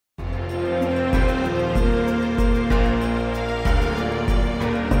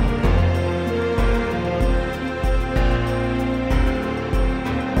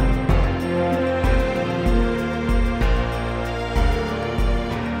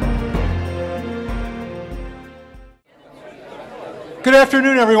Good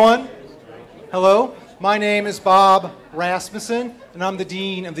afternoon, everyone. Hello, my name is Bob Rasmussen, and I'm the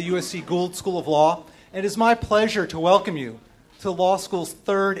Dean of the USC Gould School of Law. And it is my pleasure to welcome you to the Law School's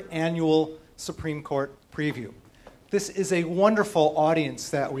third annual Supreme Court preview. This is a wonderful audience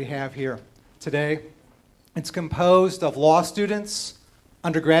that we have here today. It's composed of law students,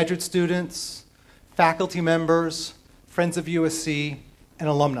 undergraduate students, faculty members, friends of USC, and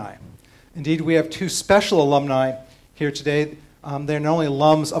alumni. Indeed, we have two special alumni here today. They're not only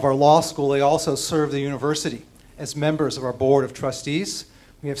alums of our law school, they also serve the university as members of our board of trustees.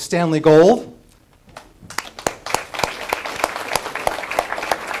 We have Stanley Gould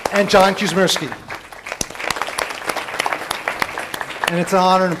and John Kuzmirski. And it's an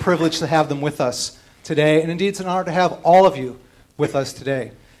honor and a privilege to have them with us today. And indeed, it's an honor to have all of you with us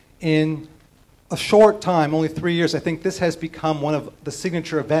today. In a short time, only 3 years, I think this has become one of the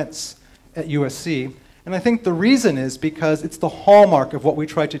signature events at USC. And I think the reason is because it's the hallmark of what we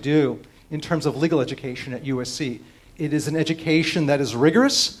try to do in terms of legal education at USC. It is an education that is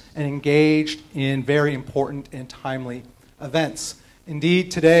rigorous and engaged in very important and timely events. Indeed,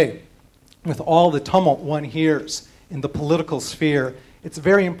 today, with all the tumult one hears in the political sphere, it's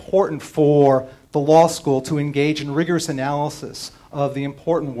very important for the law school to engage in rigorous analysis of the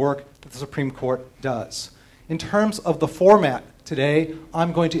important work that the Supreme Court does. In terms of the format today,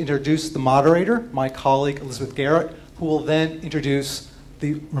 I'm going to introduce the moderator, my colleague Elizabeth Garrett, who will then introduce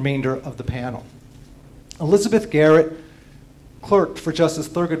the remainder of the panel. Elizabeth Garrett clerked for Justice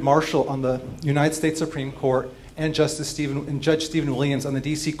Thurgood Marshall on the United States Supreme Court and Judge Stephen Williams on the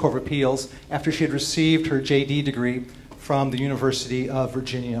D.C. Court of Appeals after she had received her J.D. degree from the University of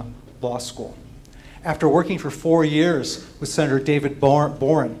Virginia Law School. After working for 4 years with Senator David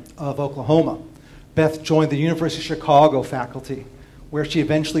Boren of Oklahoma, Beth joined the University of Chicago faculty, where she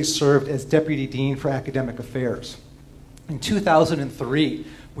eventually served as Deputy Dean for Academic Affairs. In 2003,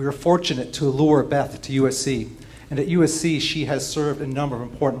 we were fortunate to lure Beth to USC, and at USC she has served a number of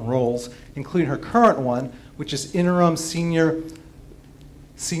important roles, including her current one, which is interim senior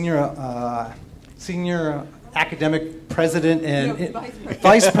academic president and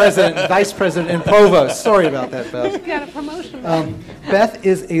vice president and provost. Sorry about that, Beth. Got a promotion. Beth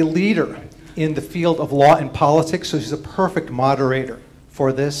is a leader in the field of law and politics, so she's a perfect moderator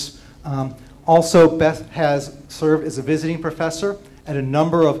for this. Also, Beth has served as a visiting professor at a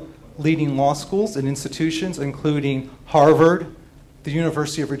number of leading law schools and institutions, including Harvard, the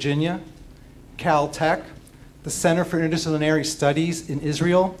University of Virginia, Caltech, the Center for Interdisciplinary Studies in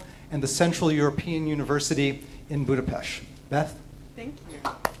Israel, and the Central European University in Budapest. Beth? Thank you.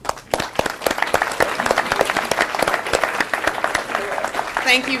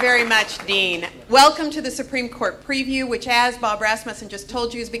 Thank you very much, Dean. Welcome to the Supreme Court preview, which, as Bob Rasmussen just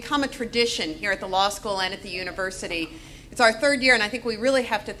told you, has become a tradition here at the law school and at the university. It's our third year, and I think we really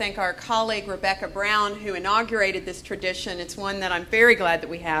have to thank our colleague, Rebecca Brown, who inaugurated this tradition. It's one that I'm very glad that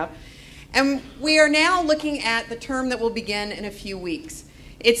we have. And we are now looking at the term that will begin in a few weeks.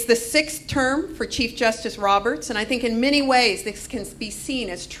 It's the 6th term for Chief Justice Roberts, and I think in many ways this can be seen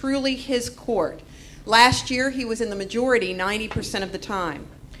as truly his court. Last year, he was in the majority 90% of the time.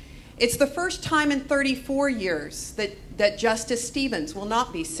 It's the first time in 34 years that Justice Stevens will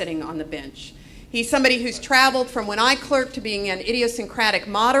not be sitting on the bench. He's somebody who's traveled from when I clerked to being an idiosyncratic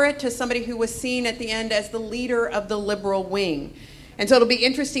moderate to somebody who was seen at the end as the leader of the liberal wing. And so it'll be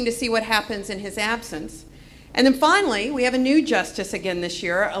interesting to see what happens in his absence. And then finally, we have a new justice again this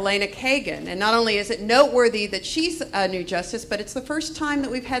year, Elena Kagan. And not only is it noteworthy that she's a new justice, but it's the first time that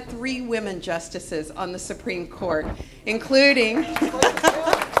we've had 3 women justices on the Supreme Court, including...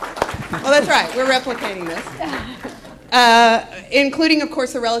 Well, that's right. We're replicating this. Including, of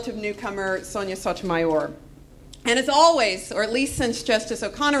course, the relative newcomer, Sonia Sotomayor. And as always, or at least since Justice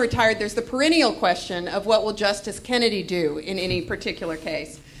O'Connor retired, there's the perennial question of what will Justice Kennedy do in any particular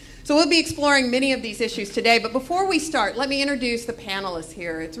case. So we'll be exploring many of these issues today, but before we start, let me introduce the panelists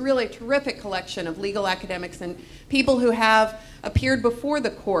here. It's really a terrific collection of legal academics and people who have appeared before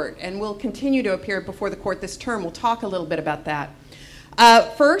the court and will continue to appear before the court this term. We'll talk a little bit about that.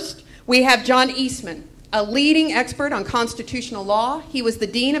 First, we have John Eastman, a leading expert on constitutional law. He was the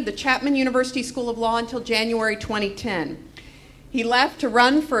dean of the Chapman University School of Law until January 2010. He left to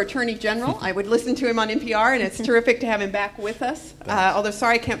run for Attorney General. I would listen to him on NPR, and it's terrific to have him back with us. Although,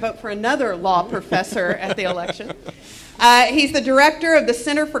 sorry, I can't vote for another law professor at the election. He's the director of the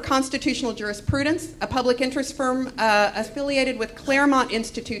Center for Constitutional Jurisprudence, a public interest firm affiliated with Claremont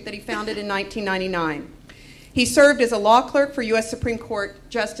Institute that he founded in 1999. He served as a law clerk for U.S. Supreme Court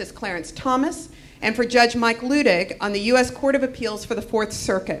Justice Clarence Thomas and for Judge Mike Ludig on the U.S. Court of Appeals for the Fourth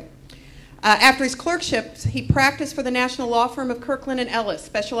Circuit. After his clerkship, he practiced for the national law firm of Kirkland & Ellis,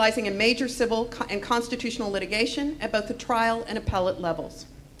 specializing in major civil and constitutional litigation at both the trial and appellate levels.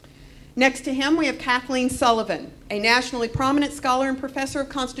 Next to him, we have Kathleen Sullivan, a nationally prominent scholar and professor of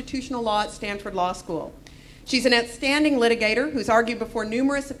constitutional law at Stanford Law School. She's an outstanding litigator who's argued before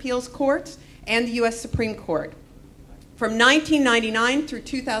numerous appeals courts and the U.S. Supreme Court. From 1999 through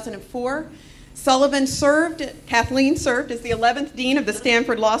 2004, Kathleen served as the 11th dean of the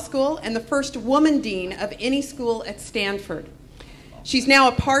Stanford Law School and the first woman dean of any school at Stanford. She's now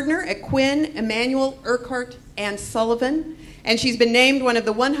a partner at Quinn, Emanuel, Urquhart, and Sullivan, and she's been named one of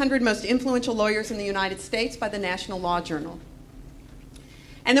the 100 most influential lawyers in the United States by the National Law Journal.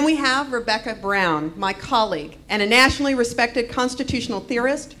 And then we have Rebecca Brown, my colleague, and a nationally respected constitutional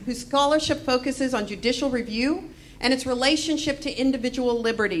theorist whose scholarship focuses on judicial review and its relationship to individual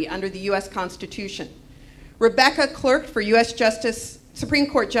liberty under the U.S. Constitution. Rebecca clerked for Supreme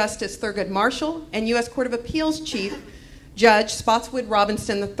Court Justice Thurgood Marshall and U.S. Court of Appeals Chief Judge Spotswood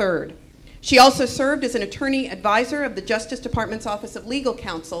Robinson III. She also served as an attorney advisor of the Justice Department's Office of Legal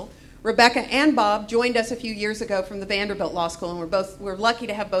Counsel. Rebecca and Bob joined us a few years ago from the Vanderbilt Law School, and we're lucky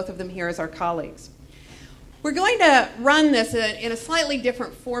to have both of them here as our colleagues. We're going to run this in a slightly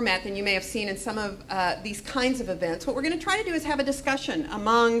different format than you may have seen in some of these kinds of events. What we're going to try to do is have a discussion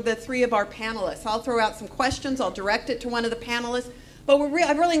among the three of our panelists. I'll throw out some questions. I'll direct it to one of the panelists. But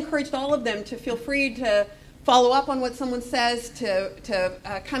I've really encouraged all of them to feel free to follow up on what someone says,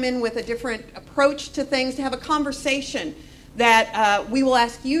 to come in with a different approach to things, to have a conversation that we will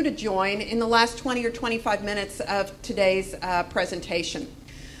ask you to join in the last 20 or 25 minutes of today's presentation.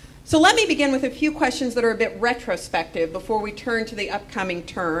 So let me begin with a few questions that are a bit retrospective before we turn to the upcoming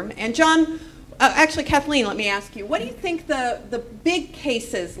term. And John, actually Kathleen, let me ask you, what do you think the big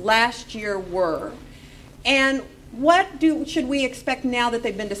cases last year were? And what should we expect now that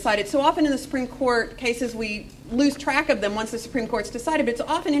they've been decided? So often in the Supreme Court cases, we lose track of them once the Supreme Court's decided, but it's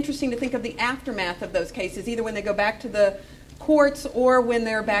often interesting to think of the aftermath of those cases, either when they go back to the courts or when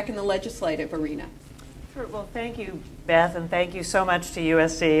they're back in the legislative arena. Sure. Well, thank you, Beth, and thank you so much to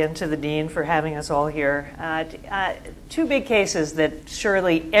USC and to the Dean for having us all here. Two big cases that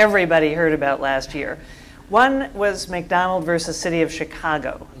surely everybody heard about last year. One was McDonald versus City of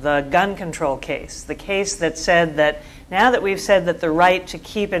Chicago, the gun control case, the case that said that now that we've said that the right to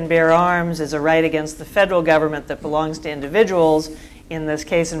keep and bear arms is a right against the federal government that belongs to individuals, in this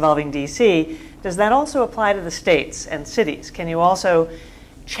case involving D.C., does that also apply to the states and cities? Can you also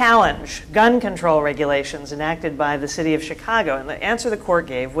challenge gun control regulations enacted by the City of Chicago? And the answer the court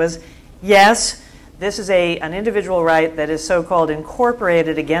gave was yes, this is an individual right that is so-called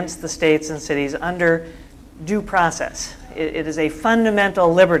incorporated against the states and cities under due process. It is a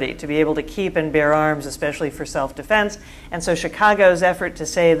fundamental liberty to be able to keep and bear arms, especially for self-defense. And so Chicago's effort to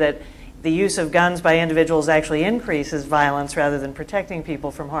say that the use of guns by individuals actually increases violence rather than protecting people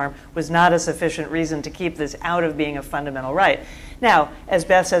from harm was not a sufficient reason to keep this out of being a fundamental right. Now, as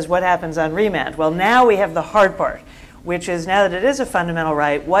Beth says, what happens on remand? Well, now we have the hard part, which is now that it is a fundamental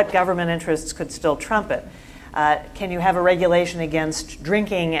right, what government interests could still trump it? Can you have a regulation against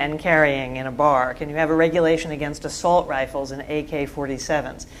drinking and carrying in a bar? Can you have a regulation against assault rifles and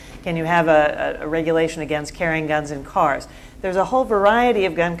AK-47s? Can you have a regulation against carrying guns in cars? There's a whole variety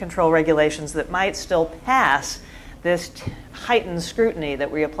of gun control regulations that might still pass this heightened scrutiny that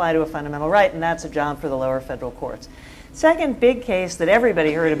we apply to a fundamental right, and that's a job for the lower federal courts. Second big case that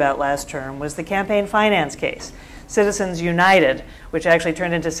everybody heard about last term was the campaign finance case. Citizens United, which actually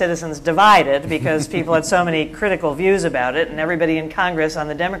turned into Citizens Divided because people had so many critical views about it, and everybody in Congress on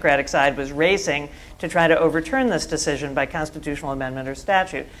the Democratic side was racing to try to overturn this decision by constitutional amendment or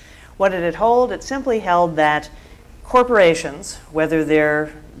statute. What did it hold? It simply held that corporations, whether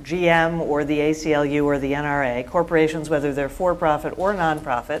they're GM or the ACLU or the NRA, corporations, whether they're for-profit or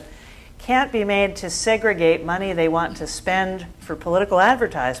nonprofit, can't be made to segregate money they want to spend for political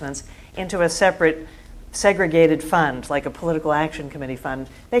advertisements into a separate segregated fund, like a political action committee fund.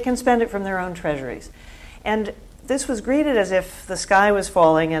 They can spend it from their own treasuries. And this was greeted as if the sky was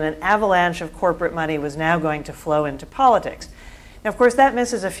falling and an avalanche of corporate money was now going to flow into politics. Now, of course, that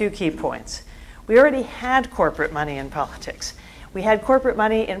misses a few key points. We already had corporate money in politics. We had corporate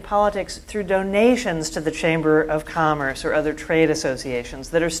money in politics through donations to the Chamber of Commerce or other trade associations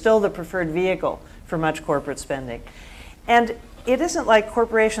that are still the preferred vehicle for much corporate spending. And it isn't like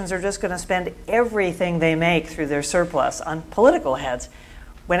corporations are just going to spend everything they make through their surplus on political heads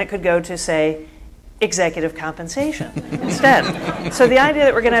when it could go to, say, executive compensation instead. So the idea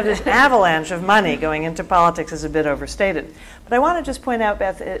that we're going to have this avalanche of money going into politics is a bit overstated. But I want to just point out,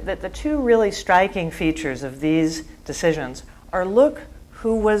 Beth, that the two really striking features of these decisions are look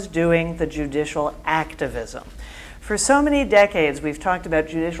who was doing the judicial activism. For so many decades, we've talked about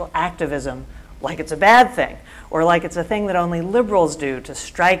judicial activism like it's a bad thing, or like it's a thing that only liberals do, to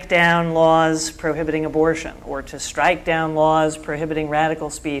strike down laws prohibiting abortion, or to strike down laws prohibiting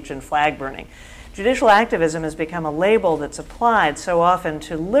radical speech and flag burning. Judicial activism has become a label that's applied so often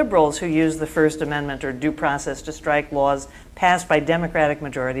to liberals who use the First Amendment or due process to strike laws passed by Democratic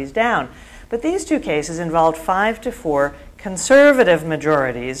majorities down. But these two cases involved 5-4 conservative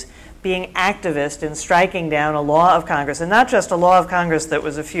majorities being activist in striking down a law of Congress, and not just a law of Congress that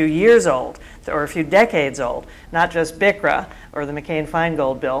was a few years old or a few decades old, not just BICRA or the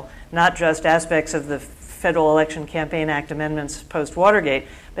McCain-Feingold bill, not just aspects of the Federal Election Campaign Act amendments post-Watergate,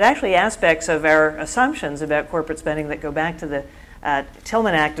 but actually aspects of our assumptions about corporate spending that go back to the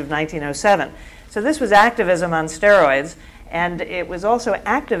Tillman Act of 1907. So this was activism on steroids, and it was also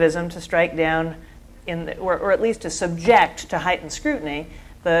activism to strike down, or at least to subject to heightened scrutiny,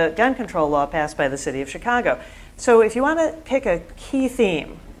 the gun control law passed by the city of Chicago. So if you want to pick a key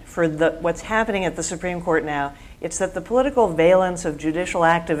theme for what's happening at the Supreme Court now, it's that the political valence of judicial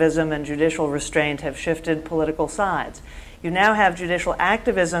activism and judicial restraint have shifted political sides. You now have judicial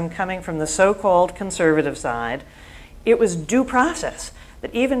activism coming from the so-called conservative side. It was due process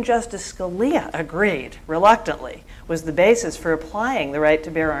that even Justice Scalia agreed, reluctantly, was the basis for applying the right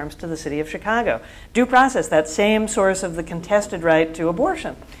to bear arms to the city of Chicago. Due process, that same source of the contested right to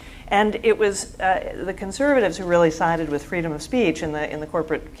abortion. And it was the conservatives who really sided with freedom of speech in the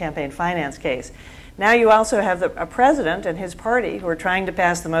corporate campaign finance case. Now you also have a president and his party who are trying to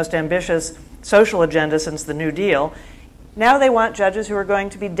pass the most ambitious social agenda since the New Deal. Now they want judges who are going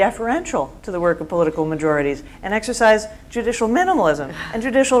to be deferential to the work of political majorities and exercise judicial minimalism and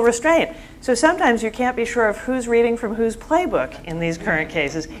judicial restraint. So sometimes you can't be sure of who's reading from whose playbook in these current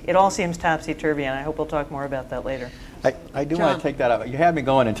cases. It all seems topsy-turvy, and I hope we'll talk more about that later. I do want to take that up. You had me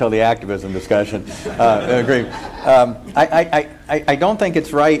going until the activism discussion. Agree. I don't think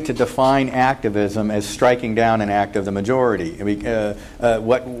it's right to define activism as striking down an act of the majority. I mean,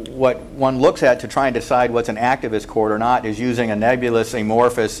 what one looks at to try and decide what's an activist court or not is using a nebulous,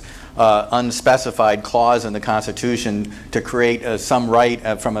 amorphous, unspecified clause in the Constitution to create some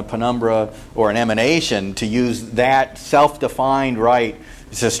right from a penumbra or an emanation to use that self-defined right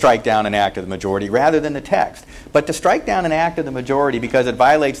to strike down an act of the majority rather than the text. But to strike down an act of the majority because it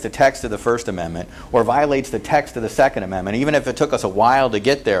violates the text of the First Amendment or violates the text of the Second Amendment, even if it took us a while to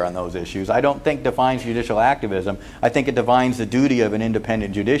get there on those issues, I don't think defines judicial activism. I think it defines the duty of an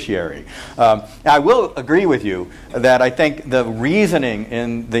independent judiciary. I will agree with you that I think the reasoning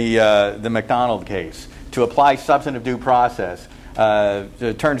in the McDonald case to apply substantive due process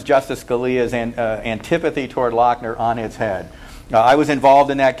turns Justice Scalia's antipathy toward Lochner on its head. I was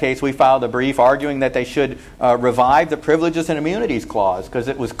involved in that case. We filed a brief arguing that they should revive the Privileges and Immunities Clause because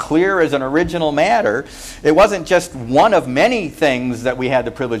it was clear as an original matter. It wasn't just one of many things that we had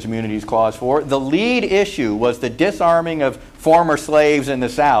the Privileges and Immunities Clause for. The lead issue was the disarming of former slaves in the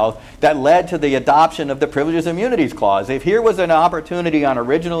South that led to the adoption of the Privileges and Immunities Clause. If here was an opportunity on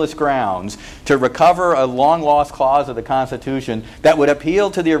originalist grounds to recover a long-lost clause of the Constitution that would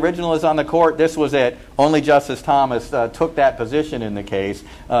appeal to the originalists on the court, this was it. Only Justice Thomas took that position in the case.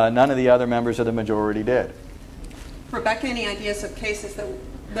 None of the other members of the majority did. Rebecca, any ideas of cases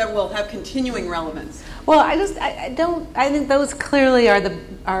that will have continuing relevance? Well, I think those clearly are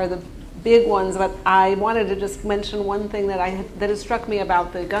the big ones, but I wanted to just mention one thing that has struck me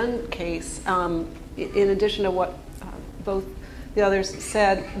about the gun case, in addition to what both the others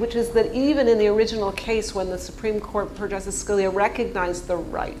said, which is that even in the original case when the Supreme Court, per Justice Scalia, recognized the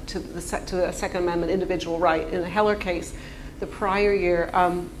right to the Second Amendment individual right in the Heller case the prior year,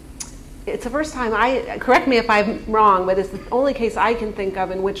 it's the first time correct me if I'm wrong, but it's the only case I can think of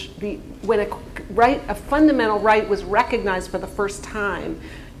in which when a fundamental right was recognized for the first time,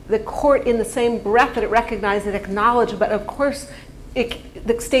 the court, in the same breath that it recognized it, acknowledged, but of course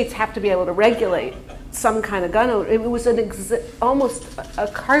the states have to be able to regulate some kind of gun owner. It was almost a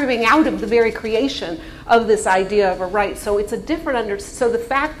carving out of the very creation of this idea of a right. So it's a different so the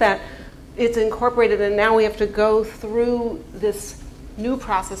fact that it's incorporated and now we have to go through this new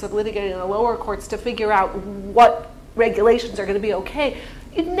process of litigating in the lower courts to figure out what regulations are going to be okay.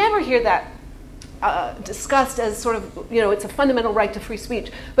 You'd never hear that discussed as sort of, it's a fundamental right to free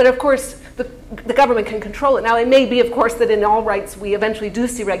speech. But of course, the government can control it. Now, it may be, of course, that in all rights we eventually do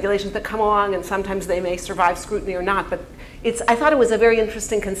see regulations that come along, and sometimes they may survive scrutiny or not. But I thought it was a very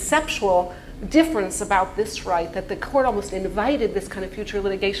interesting conceptual difference about this right, that the court almost invited this kind of future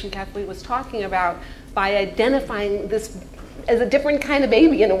litigation Kathleen was talking about by identifying this as a different kind of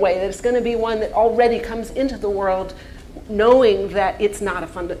baby in a way, that it's going to be one that already comes into the world knowing that it's not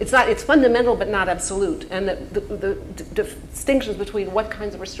it's fundamental but not absolute, and that the distinctions between what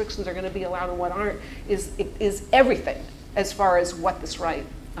kinds of restrictions are going to be allowed and what aren't is everything as far as what this right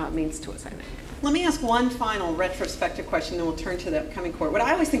means to us, I think. Let me ask one final retrospective question, then we'll turn to the upcoming court. What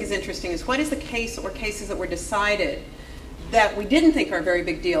I always think is interesting is what is the case or cases that were decided that we didn't think are a very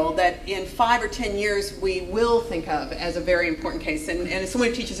big deal, that in 5 or 10 years we will think of as a very important case. And as someone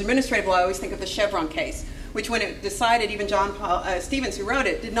who teaches administrative law, I always think of the Chevron case, which when it decided, even John Stevens, who wrote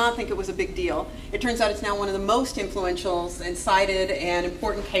it, did not think it was a big deal. It turns out it's now one of the most influential and cited and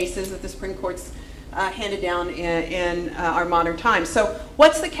important cases that the Supreme Court's handed down in our modern times. So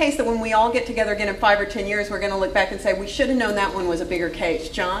what's the case that when we all get together again in 5 or 10 years, we're going to look back and say, we should have known that one was a bigger case?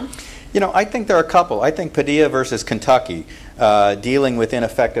 John? You know, I think there are a couple. I think Padilla versus Kentucky, dealing with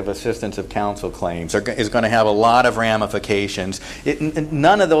ineffective assistance of counsel claims, is going to have a lot of ramifications.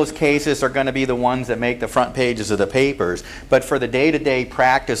 None of those cases are going to be the ones that make the front pages of the papers, but for the day-to-day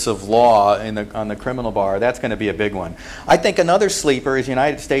practice of law on the criminal bar, that's going to be a big one. I think another sleeper is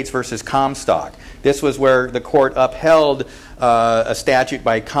United States versus Comstock. This was where the court upheld a statute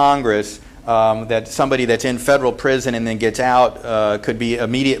by Congress that somebody that's in federal prison and then gets out could be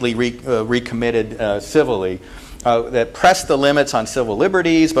immediately recommitted civilly. That pressed the limits on civil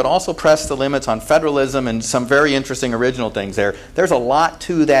liberties, but also pressed the limits on federalism and some very interesting original things there. There's a lot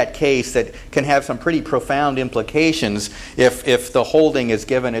to that case that can have some pretty profound implications if the holding is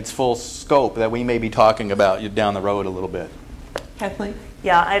given its full scope that we may be talking about down the road a little bit. Kathleen?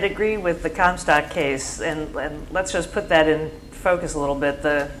 Yeah, I'd agree with the Comstock case, and let's just put that in focus a little bit.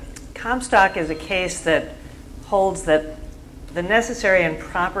 The Comstock is a case that holds that the necessary and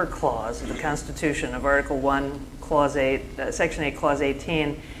proper clause of the Constitution of Article 1, Clause 8, Section 8, Clause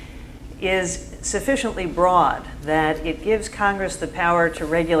 18 is sufficiently broad that it gives Congress the power to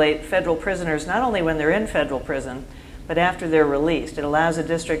regulate federal prisoners not only when they're in federal prison, but after they're released. It allows a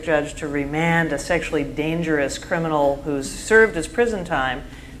district judge to remand a sexually dangerous criminal who's served his prison time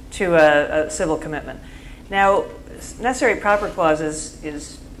to a civil commitment. Now, necessary proper clause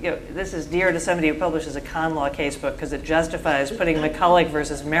is this is dear to somebody who publishes a con law casebook because it justifies putting McCulloch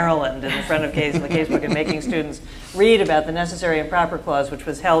versus Maryland in the front of the casebook and making students read about the necessary and proper clause, which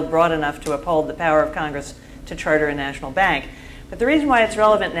was held broad enough to uphold the power of Congress to charter a national bank. But the reason why it's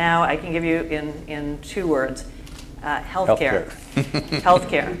relevant now, I can give you in 2 words. Healthcare.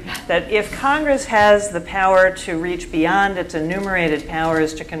 Healthcare. That if Congress has the power to reach beyond its enumerated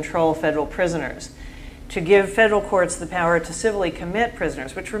powers to control federal prisoners, to give federal courts the power to civilly commit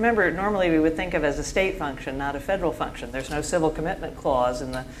prisoners, which, remember, normally we would think of as a state function, not a federal function. There's no civil commitment clause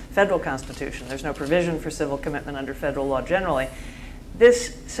in the federal Constitution. There's no provision for civil commitment under federal law generally.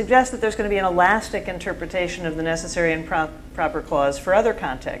 This suggests that there's going to be an elastic interpretation of the necessary and proper clause for other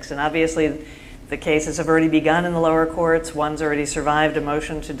contexts. And obviously, the cases have already begun in the lower courts. One's already survived a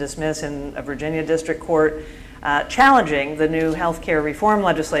motion to dismiss in a Virginia district court, challenging the new health care reform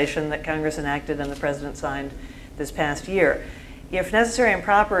legislation that Congress enacted and the President signed this past year. If necessary and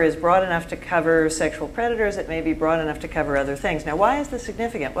proper is broad enough to cover sexual predators, it may be broad enough to cover other things. Now, why is this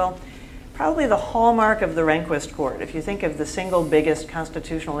significant? Well, probably the hallmark of the Rehnquist Court. If you think of the single biggest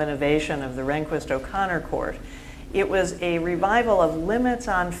constitutional innovation of the Rehnquist-O'Connor Court, it was a revival of limits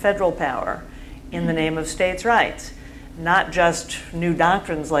on federal power in the name of states' rights. Not just new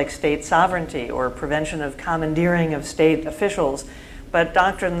doctrines like state sovereignty or prevention of commandeering of state officials, but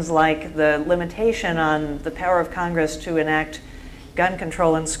doctrines like the limitation on the power of Congress to enact gun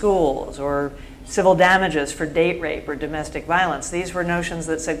control in schools or civil damages for date rape or domestic violence. These were notions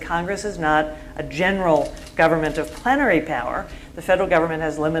that said Congress is not a general government of plenary power. The federal government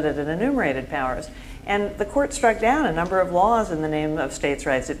has limited and enumerated powers. And the court struck down a number of laws in the name of states'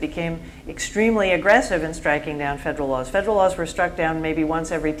 rights. It became extremely aggressive in striking down federal laws. Federal laws were struck down maybe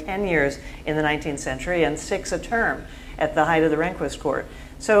once every 10 years in the 19th century and 6 a term at the height of the Rehnquist Court.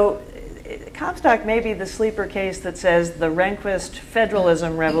 So Comstock may be the sleeper case that says the Rehnquist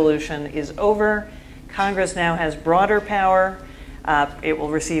federalism revolution is over. Congress now has broader power. It will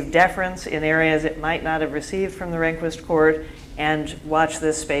receive deference in areas it might not have received from the Rehnquist Court, and watch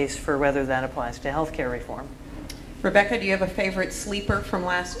this space for whether that applies to health care reform. Rebecca, do you have a favorite sleeper from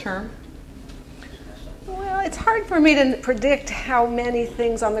last term? Well, it's hard for me to predict how many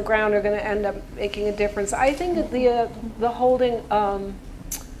things on the ground are going to end up making a difference. I think that the holding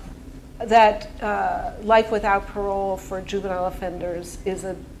that life without parole for juvenile offenders is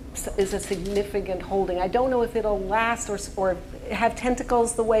a significant holding. I don't know if it'll last or have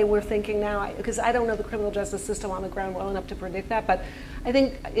tentacles the way we're thinking now, because I don't know the criminal justice system on the ground well enough to predict that. But I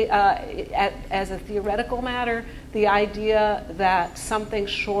think as a theoretical matter, the idea that something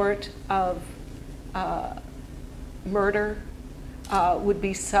short of murder would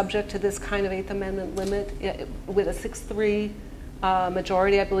be subject to this kind of Eighth Amendment limit with a 6-3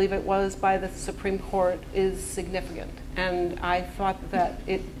 majority, I believe it was, by the Supreme Court is significant. And I thought that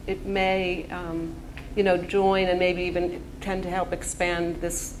it may join and maybe even tend to help expand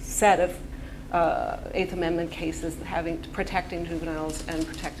this set of Eighth Amendment cases protecting juveniles and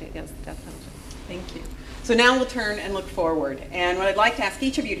protecting against the death penalty. Thank you. So now we'll turn and look forward. And what I'd like to ask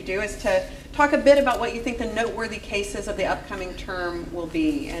each of you to do is to talk a bit about what you think the noteworthy cases of the upcoming term will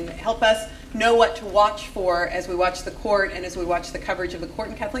be, and help us know what to watch for as we watch the court and as we watch the coverage of the court.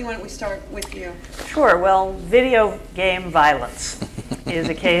 And Kathleen, why don't we start with you? Sure. Well, video game violence is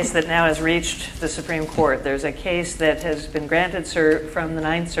a case that now has reached the Supreme Court. There's a case that has been granted cert from the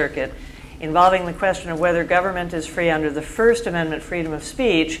Ninth Circuit involving the question of whether government is free under the First Amendment freedom of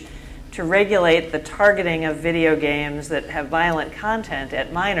speech to regulate the targeting of video games that have violent content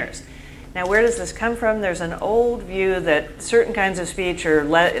at minors. Now, where does this come from? There's an old view that certain kinds of speech are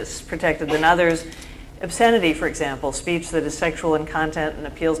less protected than others. Obscenity, for example, speech that is sexual in content and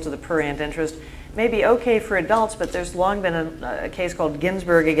appeals to the prurient interest, may be okay for adults, but there's long been a case called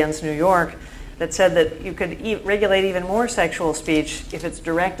Ginsburg against New York that said that you could regulate even more sexual speech if it's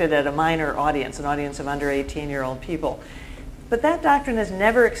directed at a minor audience, an audience of under 18-year-old people. But that doctrine has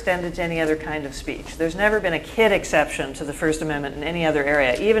never extended to any other kind of speech. There's never been a kid exception to the First Amendment in any other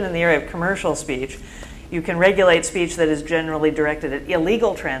area. Even in the area of commercial speech, you can regulate speech that is generally directed at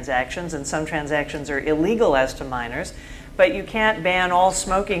illegal transactions, and some transactions are illegal as to minors, but you can't ban all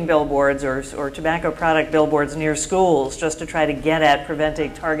smoking billboards or tobacco product billboards near schools just to try to get at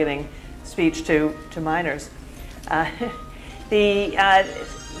preventing targeting speech to minors. The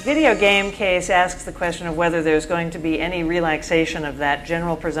video game case asks the question of whether there's going to be any relaxation of that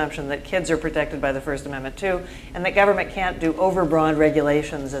general presumption that kids are protected by the First Amendment too, and that government can't do overbroad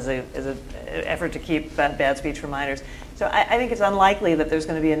regulations as an effort to keep bad speech from minors. So I think it's unlikely that there's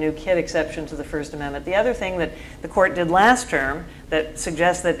going to be a new kid exception to the First Amendment. The other thing that the court did last term that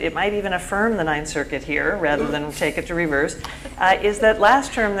suggests that it might even affirm the Ninth Circuit here rather than take it to reverse is that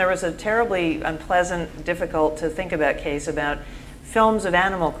last term there was a terribly unpleasant, difficult to think about case about films of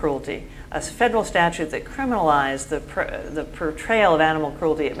animal cruelty, a federal statute that criminalized the portrayal of animal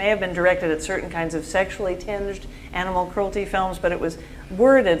cruelty. It may have been directed at certain kinds of sexually tinged animal cruelty films, but it was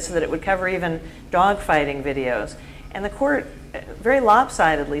worded so that it would cover even dogfighting videos. And the court very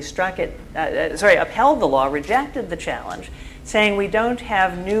lopsidedly upheld the law, rejected the challenge, saying we don't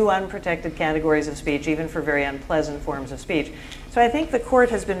have new unprotected categories of speech, even for very unpleasant forms of speech. So I think the court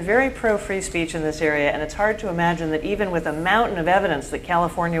has been very pro-free speech in this area, and it's hard to imagine that even with a mountain of evidence that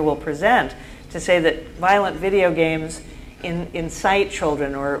California will present to say that violent video games incite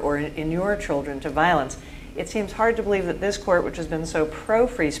children or inure children to violence, it seems hard to believe that this court, which has been so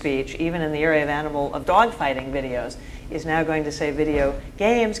pro-free speech, even in the area of dogfighting videos, is now going to say video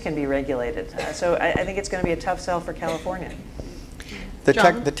games can be regulated. So I think it's going to be a tough sell for California.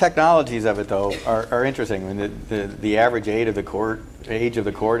 The technologies of it, though, are interesting. I mean, the average age of the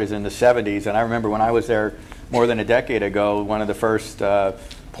court is in the 70s, and I remember when I was there more than a decade ago, one of the first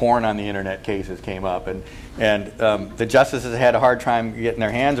porn on the internet cases came up, and the justices had a hard time getting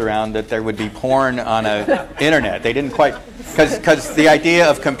their hands around that there would be porn on the internet. They didn't quite, because the idea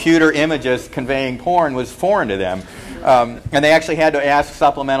of computer images conveying porn was foreign to them. And they actually had to ask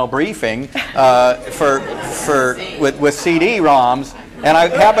supplemental briefing with CD-ROMs. And I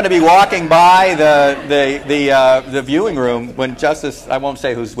happened to be walking by the viewing room when Justice, I won't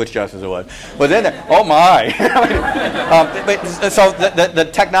say which justice it was in there. Oh my! So the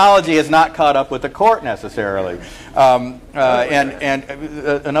technology has not caught up with the court necessarily. And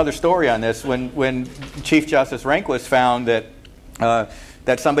another story on this: when Chief Justice Rehnquist found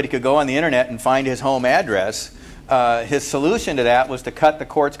that somebody could go on the internet and find his home address, his solution to that was to cut the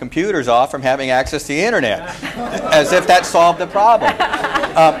court's computers off from having access to the internet, as if that solved the problem.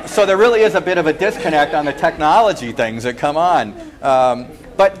 So there really is a bit of a disconnect on the technology things that come on.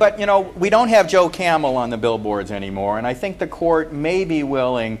 But you know, we don't have Joe Camel on the billboards anymore, and I think the court may be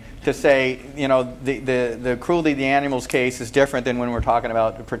willing to say, you know, the cruelty of the animals case is different than when we're talking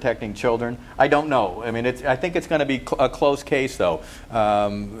about protecting children. I don't know. I mean, I think it's going to be a close case, though,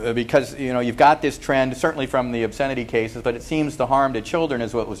 because, you know, you've got this trend, certainly from the obscenity cases, but it seems the harm to children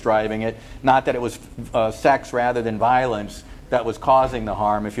is what was driving it, not that it was sex rather than violence that was causing the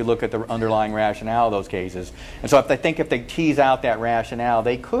harm, if you look at the underlying rationale of those cases. And so I think if they tease out that rationale,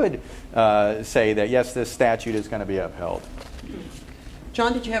 they could say that, yes, this statute is going to be upheld.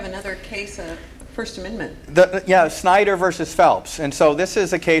 John, did you have another case of First Amendment? Yeah, Snyder versus Phelps. And so this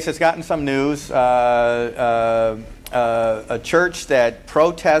is a case that's gotten some news. A church that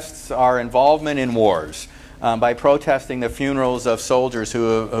protests our involvement in wars. by protesting the funerals of soldiers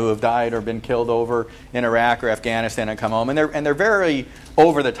who have died or been killed over in Iraq or Afghanistan and come home. And they're very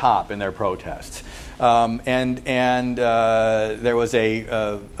over the top in their protests. There was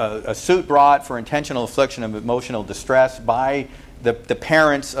a suit brought for intentional infliction of emotional distress by the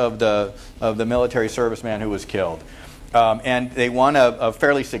parents of the military serviceman who was killed. And they won a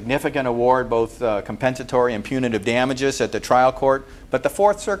fairly significant award, both compensatory and punitive damages at the trial court. But the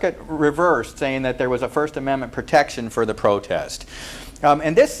Fourth Circuit reversed, saying that there was a First Amendment protection for the protest.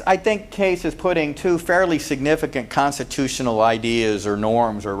 And this, I think, case is putting two fairly significant constitutional ideas or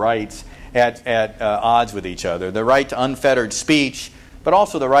norms or rights at odds with each other. The right to unfettered speech, but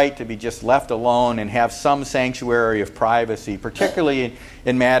also the right to be just left alone and have some sanctuary of privacy, particularly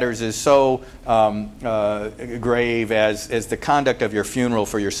in matters as so grave as the conduct of your funeral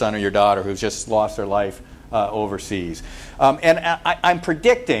for your son or your daughter who's just lost their life overseas. And I'm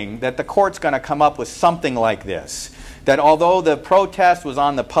predicting that the court's going to come up with something like this, that although the protest was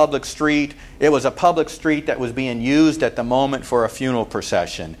on the public street, it was a public street that was being used at the moment for a funeral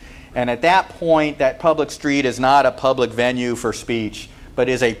procession. And at that point, that public street is not a public venue for speech, but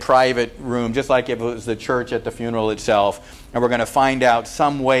is a private room, just like if it was the church at the funeral itself. And we're going to find out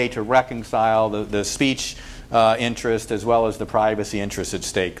some way to reconcile the speech interest as well as the privacy interest at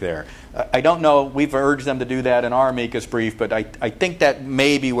stake there. I don't know, we've urged them to do that in our amicus brief, but I think that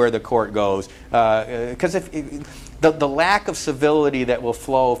may be where the court goes. Because the lack of civility that will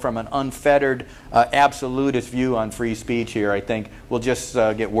flow from an unfettered, absolutist view on free speech here, I think, will just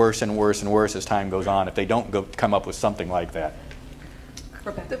get worse and worse and worse as time goes on if they don't come up with something like that.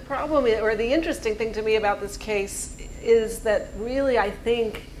 The problem, or the interesting thing to me about this case is that really I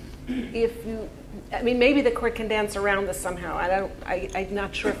think maybe the court can dance around this somehow. I'm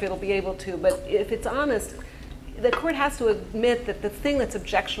not sure if it'll be able to, but if it's honest, the court has to admit that the thing that's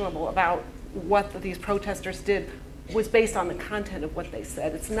objectionable about what these protesters did was based on the content of what they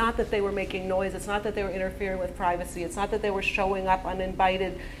said. It's not that they were making noise. It's not that they were interfering with privacy. It's not that they were showing up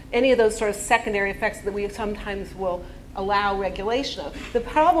uninvited. Any of those sort of secondary effects that we sometimes will allow regulation of. The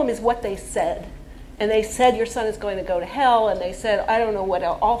problem is what they said. And they said your son is going to go to hell, and they said I don't know what,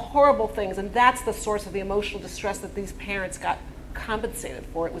 all horrible things, and that's the source of the emotional distress that these parents got compensated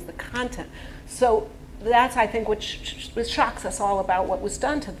for. It was the content. So that's, I think, what shocks us all about what was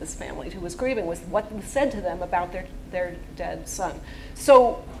done to this family who was grieving, was what was said to them about their dead son.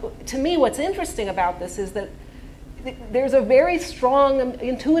 So to me, what's interesting about this is that there's a very strong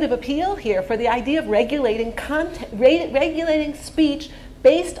intuitive appeal here for the idea of regulating content, regulating speech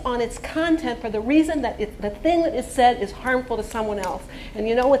based on its content for the reason that the thing that is said is harmful to someone else. And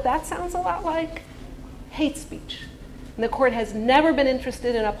you know what that sounds a lot like? Hate speech. And the court has never been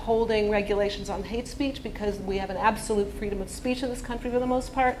interested in upholding regulations on hate speech because we have an absolute freedom of speech in this country for the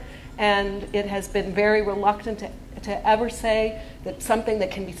most part, and it has been very reluctant to ever say that something that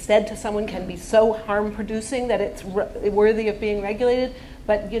can be said to someone can be so harm-producing that it's worthy of being regulated.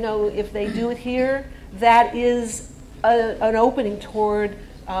 But you know, if they do it here, that is an opening toward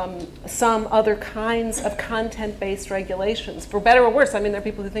some other kinds of content-based regulations, for better or worse. I mean, there are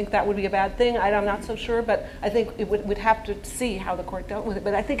people who think that would be a bad thing. I'm not so sure, but I think we'd have to see how the court dealt with it.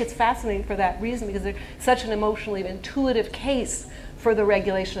 But I think it's fascinating for that reason, because there's such an emotionally intuitive case for the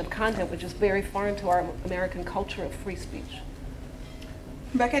regulation of content, which is very foreign to our American culture of free speech.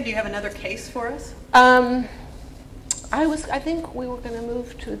 Rebecca, do you have another case for us? I think we were going to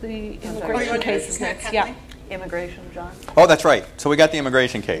move to the immigration cases next. Yeah. Immigration, John? Oh, that's right. So we got the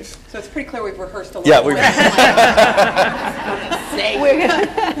immigration case. So it's pretty clear we've rehearsed a lot. Yeah,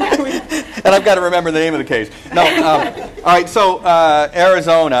 and I've got to remember the name of the case. No, all right, so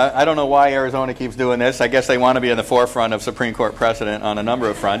Arizona, I don't know why Arizona keeps doing this. I guess they want to be in the forefront of Supreme Court precedent on a number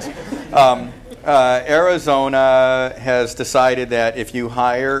of fronts. Arizona has decided that if you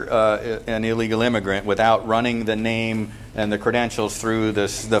hire an illegal immigrant without running the name and the credentials through the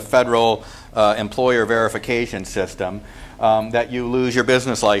federal employer verification system, that you lose your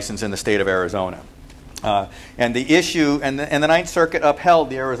business license in the state of Arizona. And the issue, and the Ninth Circuit upheld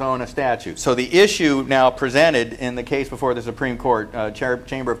the Arizona statute. So the issue now presented in the case before the Supreme Court,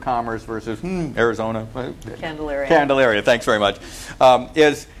 Chamber of Commerce versus Arizona. Candelaria. Candelaria, thanks very much,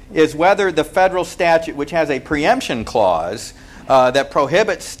 is whether the federal statute, which has a preemption clause that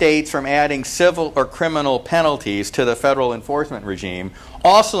prohibits states from adding civil or criminal penalties to the federal enforcement regime,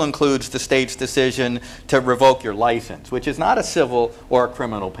 also includes the state's decision to revoke your license, which is not a civil or a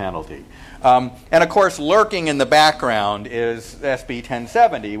criminal penalty. And of course, lurking in the background is SB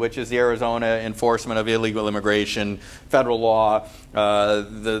 1070, which is the Arizona Enforcement of Illegal Immigration federal law,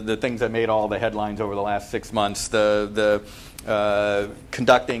 the things that made all the headlines over the last 6 months,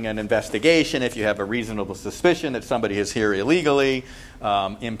 conducting an investigation if you have a reasonable suspicion that somebody is here illegally,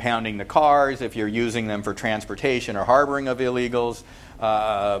 impounding the cars if you're using them for transportation or harboring of illegals,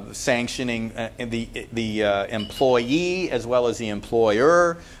 sanctioning the employee as well as the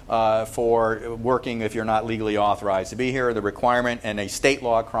employer for working if you're not legally authorized to be here, the requirement, and a state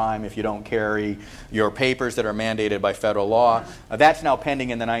law crime if you don't carry your papers that are mandated by federal law. That's now pending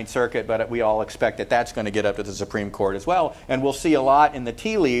in the Ninth Circuit, but we all expect that that's going to get up to the Supreme Court as well. And we'll see a lot in the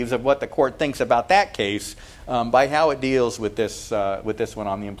tea leaves of what the court thinks about that case by how it deals with this one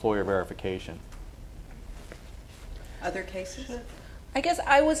on the employer verification. Other cases? I guess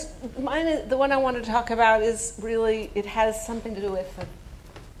the one I wanted to talk about is really, it has something to do with the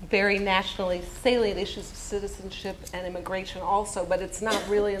very nationally salient issues of citizenship and immigration also, but it's not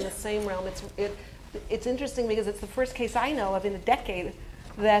really in the same realm. It's interesting because it's the first case I know of in a decade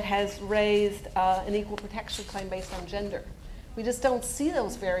that has raised an equal protection claim based on gender. We just don't see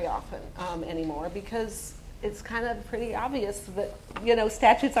those very often anymore because it's kind of pretty obvious that, you know,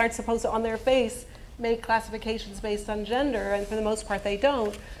 statutes aren't supposed to, on their face, make classifications based on gender, and for the most part they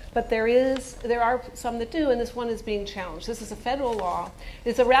don't. But there are some that do, and this one is being challenged. This is a federal law.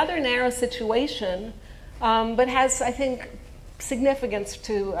 It's a rather narrow situation, but has, I think, significance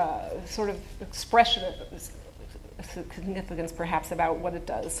to sort of expression, significance perhaps about what it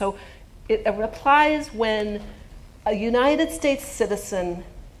does. So it applies when a United States citizen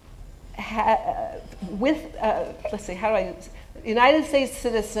United States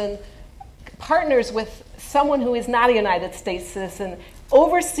citizen partners with someone who is not a United States citizen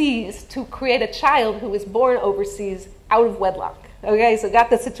overseas to create a child who is born overseas out of wedlock. Okay, so got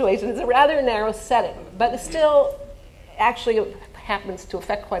the situation. It's a rather narrow setting, but it still actually happens to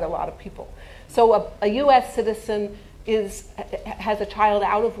affect quite a lot of people. So a U.S. citizen has a child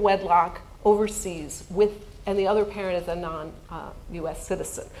out of wedlock overseas and the other parent is a non-U.S.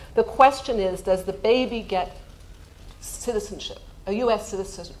 citizen. The question is, does the baby get citizenship, a U.S.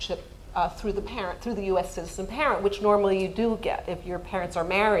 citizenship, through the U.S. citizen parent, which normally you do get if your parents are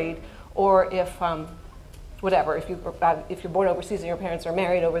married, or if you're born overseas and your parents are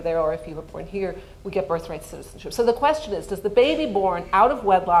married over there, or if you were born here, we get birthright citizenship. So the question is, does the baby born out of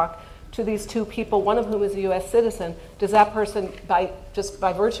wedlock to these two people, one of whom is a U.S. citizen, does that person, by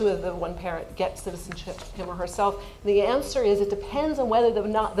virtue of the one parent, get citizenship, him or herself? And the answer is, it depends on whether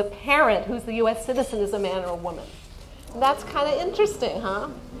the parent, who's the U.S. citizen, is a man or a woman. And that's kind of interesting, huh?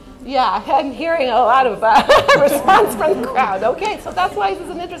 Yeah, I'm hearing a lot of response from the crowd. Okay, so that's why this is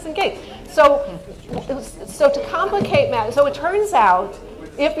an interesting case. So to complicate matters, so it turns out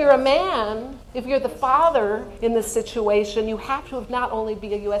if you're a man, if you're the father in this situation, you have to have not only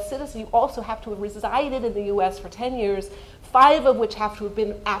be a U.S. citizen, you also have to have resided in the U.S. for 10 years, 5 of which have to have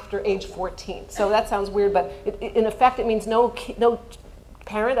been after age 14. So that sounds weird, but in effect it means no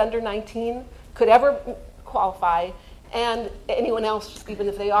parent under 19 could ever qualify. And anyone else, even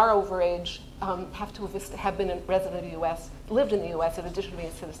if they are overage, have to have been a resident of the U.S., lived in the U.S. in addition to being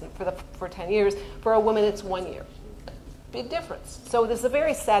a citizen for 10 years. For a woman, it's 1 year. Big difference. So this is a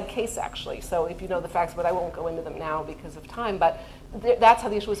very sad case, actually. So if you know the facts, but I won't go into them now because of time. But that's how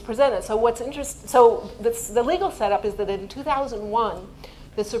the issue was presented. So what's interesting? So the legal setup is that in 2001,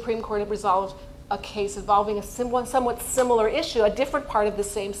 the Supreme Court had resolved a case involving a somewhat similar issue, a different part of the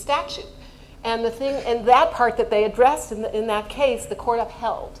same statute. And that part that they addressed in that case, the court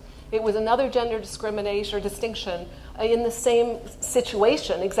upheld. It was another gender discrimination or distinction in the same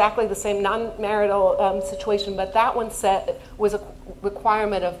situation, exactly the same non-marital situation, but that one was a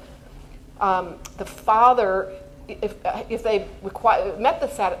requirement of the father, if they met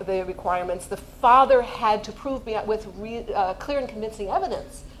the requirements, the father had to prove with clear and convincing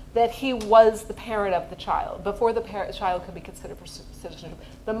evidence that he was the parent of the child before the child could be considered for citizenship.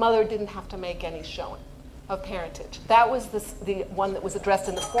 The mother didn't have to make any showing of parentage. That was the one that was addressed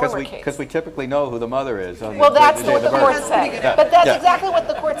in the former case. Because we typically know who the mother is. Well, that's what the court said. Yeah. But that's exactly what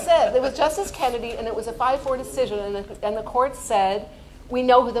the court said. It was Justice Kennedy, and it was a 5-4 decision, and the court said, we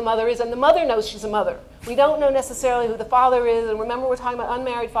know who the mother is, and the mother knows she's a mother. We don't know necessarily who the father is, and remember we're talking about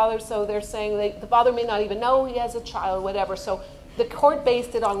unmarried fathers, so they're saying the father may not even know he has a child, whatever. So the court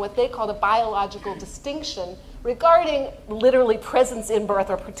based it on what they called a biological distinction regarding literally presence in birth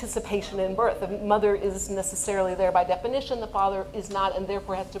or participation in birth. The mother is necessarily there by definition, the father is not, and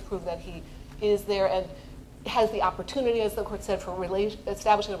therefore has to prove that he is there. And has the opportunity, as the court said, for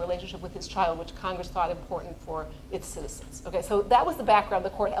establishing a relationship with his child, which Congress thought important for its citizens. Okay, so that was the background.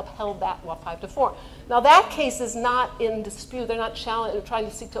 The court upheld that law 5-4. Now that case is not in dispute. They're not trying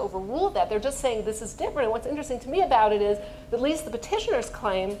to seek to overrule that. They're just saying this is different. And what's interesting to me about it is, at least the petitioners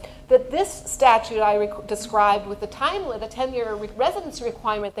claim that this statute I described with the 10-year residency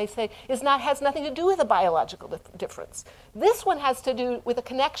requirement, they say has nothing to do with a biological difference. This one has to do with a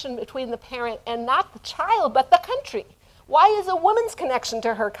connection between the parent and not the child, but the country. Why is a woman's connection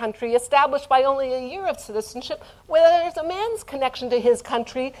to her country established by only a year of citizenship, whereas a man's connection to his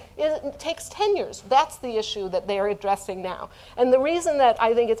country takes 10 years? That's the issue that they're addressing now. And the reason that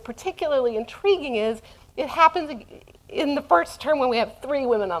I think it's particularly intriguing is it happens in the first term when we have 3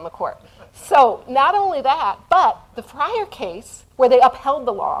 women on the court. So not only that, but the prior case where they upheld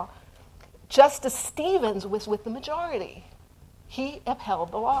the law, Justice Stevens was with the majority. He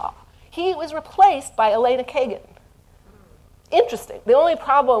upheld the law. He was replaced by Elena Kagan. Interesting. The only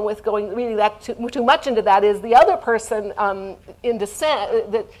problem with reading that too much into that is the other person in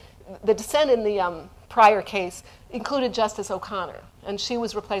dissent, the dissent in the prior case included Justice O'Connor, and she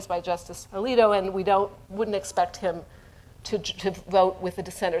was replaced by Justice Alito, and we wouldn't expect him to vote with the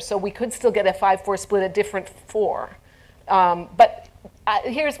dissenters. So we could still get a 5-4 split, a different 4. But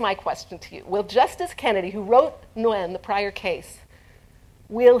here's my question to you. Will Justice Kennedy, who wrote Nguyen, the prior case,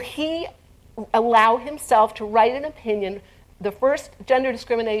 will he allow himself to write an opinion, the first gender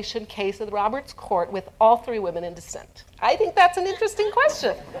discrimination case of the Roberts Court, with all 3 women in dissent? I think that's an interesting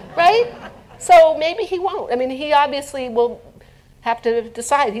question, right? So maybe he won't. I mean, he obviously will have to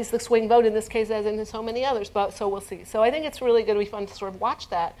decide. He's the swing vote in this case, as in so many others, but so we'll see. So I think it's really going to be fun to sort of watch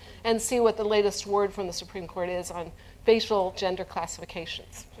that and see what the latest word from the Supreme Court is on facial gender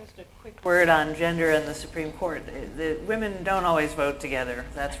classifications. Just a quick word on gender and the Supreme Court. The women don't always vote together,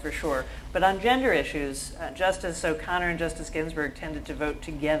 that's for sure. But on gender issues, Justice O'Connor and Justice Ginsburg tended to vote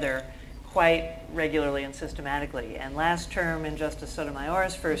together quite regularly and systematically. And last term, in Justice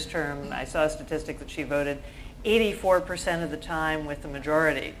Sotomayor's first term, I saw a statistic that she voted 84% of the time with the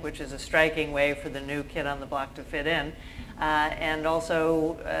majority, which is a striking way for the new kid on the block to fit in. And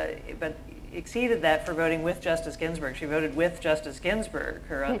also, but exceeded that for voting with Justice Ginsburg. She voted with Justice Ginsburg,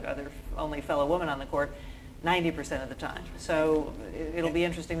 her other only fellow woman on the court, 90% of the time. So it'll be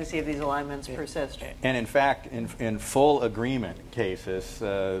interesting to see if these alignments persist. And in fact, in full agreement cases,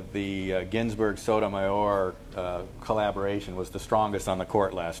 the Ginsburg-Sotomayor collaboration was the strongest on the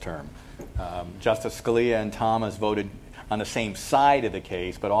court last term. Justice Scalia and Thomas voted on the same side of the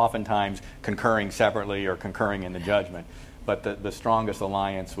case, but oftentimes concurring separately or concurring in the judgment. But the strongest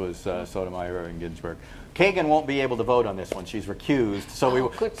alliance was Sotomayor and Ginsburg. Kagan won't be able to vote on this one. She's recused.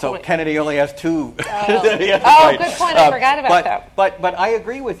 So Kennedy only has 2. Good point. I forgot about that. But I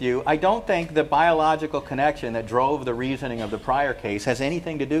agree with you. I don't think the biological connection that drove the reasoning of the prior case has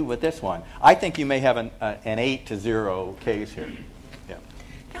anything to do with this one. I think you may have an 8-0 case here. Yeah.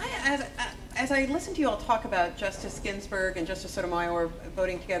 As I listen to you all talk about Justice Ginsburg and Justice Sotomayor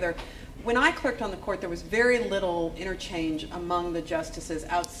voting together, when I clerked on the court, there was very little interchange among the justices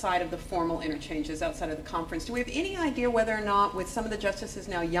outside of the formal interchanges, outside of the conference. Do we have any idea whether or not, with some of the justices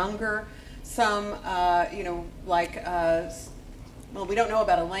now younger, some, well, we don't know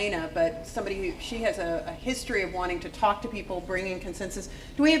about Elena, but somebody she has a history of wanting to talk to people, bringing consensus.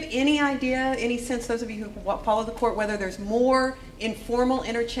 Do we have any idea, any sense, those of you who follow the court, whether there's more informal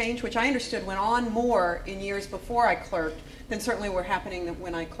interchange, which I understood went on more in years before I clerked, than certainly were happening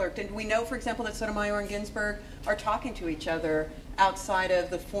when I clerked? And we know, for example, that Sotomayor and Ginsburg are talking to each other outside of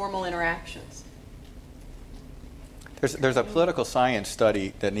the formal interactions. There's a political science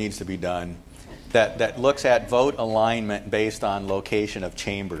study that needs to be done that looks at vote alignment based on location of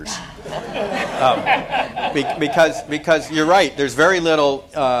chambers. Because you're right, there's very little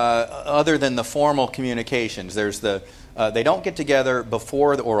other than the formal communications. There's they don't get together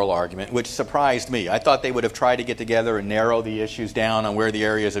before the oral argument, which surprised me. I thought they would have tried to get together and narrow the issues down on where the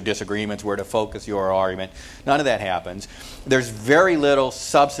areas of disagreements, where to focus your oral argument. None of that happens. There's very little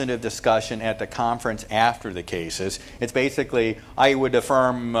substantive discussion at the conference after the cases. It's basically, I would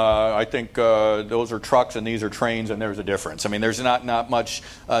affirm, I think those are trucks and these are trains and there's a difference. I mean, there's not much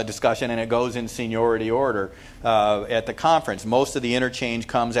discussion, and it goes in seniority order at the conference. Most of the interchange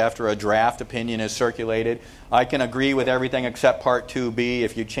comes after a draft opinion is circulated. I can agree with everything except Part 2B.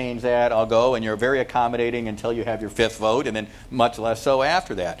 If you change that, I'll go. And you're very accommodating until you have your 5th vote, and then much less so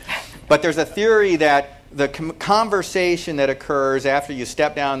after that. But there's a theory that the conversation that occurs after you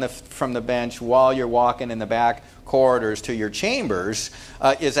step down from the bench while you're walking in the back corridors to your chambers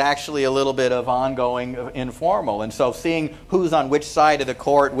is actually a little bit of ongoing informal. And so seeing who's on which side of the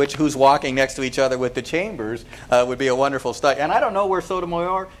court, who's walking next to each other with the chambers would be a wonderful study. And I don't know where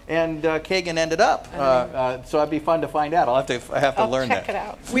Sotomayor and Kagan ended up, so it'd be fun to find out. I'll have to learn that. Check it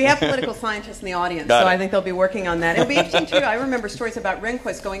out. We have political scientists in the audience, so I think they'll be working on that. It'll be interesting, too. I remember stories about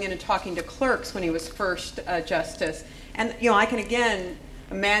Rehnquist going in and talking to clerks when he was first justice. And, I can, again,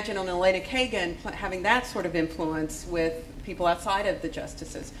 imagine on Elena Kagan having that sort of influence with people outside of the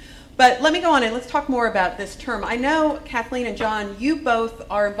justices. But let me go on and let's talk more about this term. I know, Kathleen and John, you both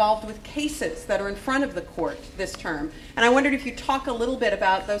are involved with cases that are in front of the court this term. And I wondered if you'd talk a little bit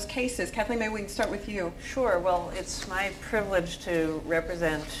about those cases. Kathleen, maybe we can start with you. Sure. Well, it's my privilege to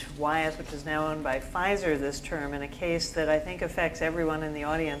represent Wyeth, which is now owned by Pfizer this term, in a case that I think affects everyone in the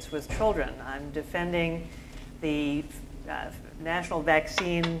audience with children. I'm defending the National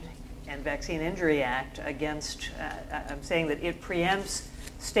Vaccine and Vaccine Injury Act against, I'm saying that it preempts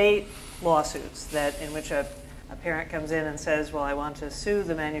state lawsuits in which a parent comes in and says, well, I want to sue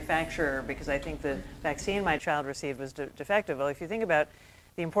the manufacturer because I think the vaccine my child received was defective. Well, if you think about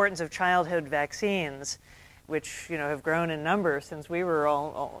the importance of childhood vaccines, which have grown in number since we were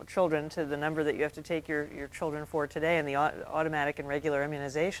all children to the number that you have to take your children for today in the automatic and regular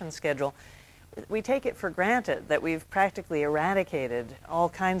immunization schedule, we take it for granted that we've practically eradicated all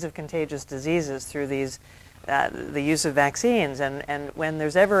kinds of contagious diseases through the use of vaccines. And when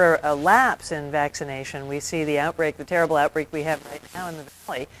there's ever a lapse in vaccination, we see the terrible outbreak we have right now in the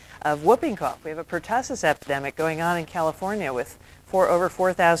valley of whooping cough. We have a pertussis epidemic going on in California with over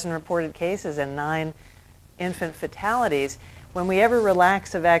 4,000 reported cases and 9 infant fatalities. When we ever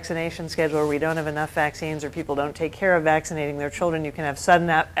relax a vaccination schedule or we don't have enough vaccines or people don't take care of vaccinating their children, you can have sudden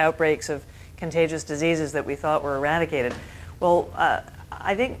outbreaks of contagious diseases that we thought were eradicated. Well,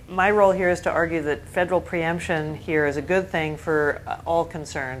 I think my role here is to argue that federal preemption here is a good thing for all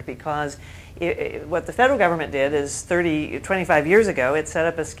concerned, because what the federal government did is 25 years ago, it set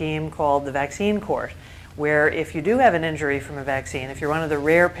up a scheme called the Vaccine Court, where if you do have an injury from a vaccine, if you're one of the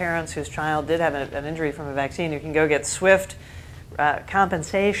rare parents whose child did have an injury from a vaccine, you can go get swift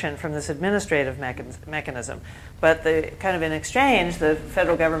compensation from this administrative mechanism. But in exchange, the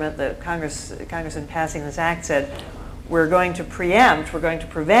federal government, the Congress in passing this act said, we're going to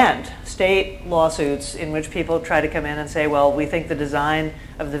prevent state lawsuits in which people try to come in and say, well, we think the design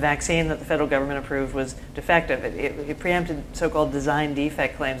of the vaccine that the federal government approved was defective. It preempted so-called design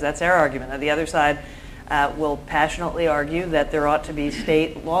defect claims. That's our argument. Now, the other side will passionately argue that there ought to be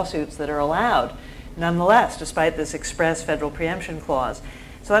state lawsuits that are allowed, nonetheless, despite this express federal preemption clause.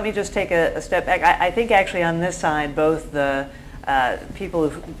 So let me just take a step back. I think actually on this side, both the people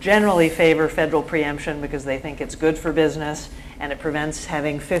who generally favor federal preemption because they think it's good for business and it prevents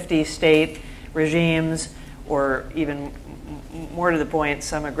having 50 state regimes, or even more to the point,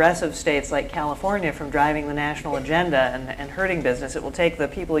 some aggressive states like California from driving the national agenda and hurting business. It will take the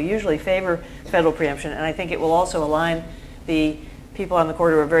people who usually favor federal preemption, and I think it will also align the people on the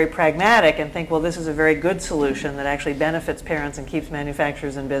court who are very pragmatic and think, well, this is a very good solution that actually benefits parents and keeps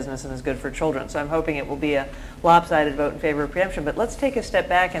manufacturers in business and is good for children. So I'm hoping it will be a lopsided vote in favor of preemption. But let's take a step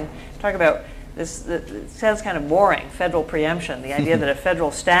back and talk about this. It sounds kind of boring, federal preemption, the idea that a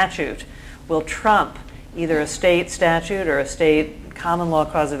federal statute will trump either a state statute or a state common law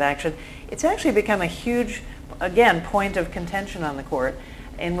cause of action. It's actually become a huge, again, point of contention on the court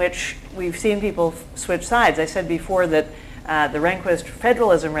in which we've seen people switch sides. I said before that the Rehnquist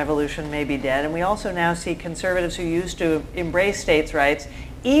federalism revolution may be dead, and we also now see conservatives who used to embrace states' rights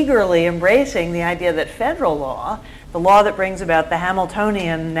eagerly embracing the idea that federal law, the law that brings about the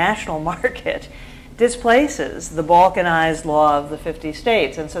Hamiltonian national market, displaces the balkanized law of the 50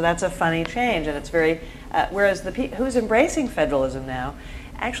 states. And so that's a funny change, and it's very, whereas who's embracing federalism now,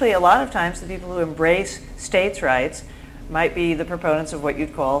 actually a lot of times the people who embrace states' rights might be the proponents of what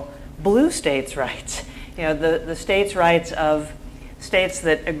you'd call blue states' rights. You know, the states' rights of states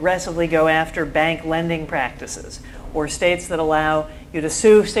that aggressively go after bank lending practices, or states that allow you to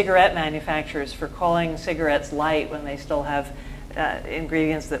sue cigarette manufacturers for calling cigarettes light when they still have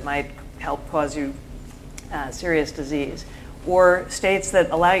ingredients that might help cause you serious disease, or states that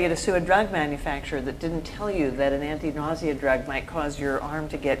allow you to sue a drug manufacturer that didn't tell you that an anti-nausea drug might cause your arm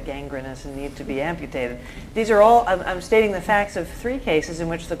to get gangrenous and need to be amputated. These are all, I'm stating the facts of 3 cases in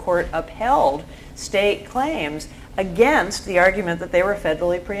which the court upheld state claims against the argument that they were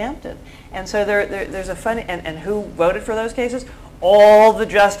federally preempted. And so there's a funny, and who voted for those cases? All the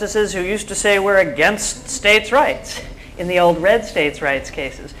justices who used to say we're against states' rights in the old red states' rights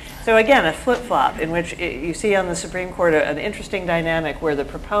cases. So again, a flip-flop in which you see on the Supreme Court an interesting dynamic where the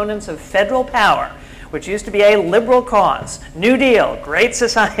proponents of federal power which used to be a liberal cause, New Deal, Great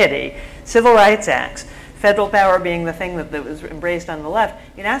Society, Civil Rights Acts, federal power being the thing that was embraced on the left,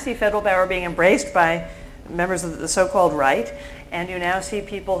 you now see federal power being embraced by members of the so-called right, and you now see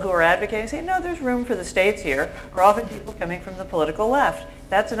people who are advocating saying, no, there's room for the states here, are often people coming from the political left.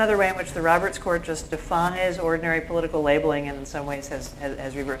 That's another way in which the Roberts Court just defies ordinary political labeling and in some ways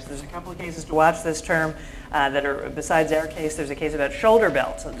has reversed. There's a couple of cases to watch this term that are, besides our case, there's a case about shoulder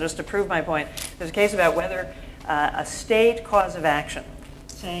belts. So just to prove my point, there's a case about whether a state cause of action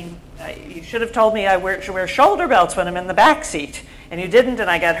saying, you should have told me I should wear shoulder belts when I'm in the back seat, and you didn't, and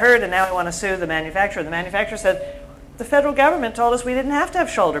I got hurt, and now I want to sue the manufacturer. The manufacturer said, the federal government told us we didn't have to have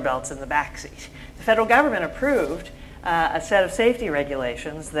shoulder belts in the back seat. The federal government approved a set of safety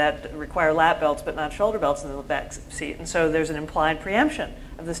regulations that require lap belts but not shoulder belts in the back seat, and so there's an implied preemption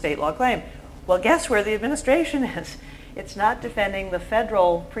of the state law claim. Well, guess where the administration is? It's not defending the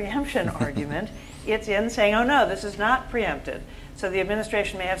federal preemption argument. It's in saying, oh no, this is not preempted. So the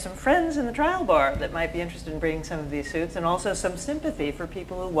administration may have some friends in the trial bar that might be interested in bringing some of these suits, and also some sympathy for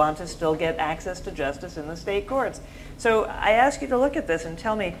people who want to still get access to justice in the state courts. So I ask you to look at this and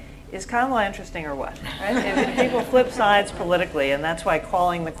tell me, is common law interesting or what? Right? If people flip sides politically, and that's why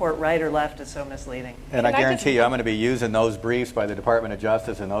calling the court right or left is so misleading. And I guarantee you I'm going to be using those briefs by the Department of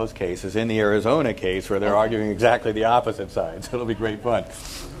Justice in those cases in the Arizona case where they're arguing exactly the opposite side. So it'll be great fun.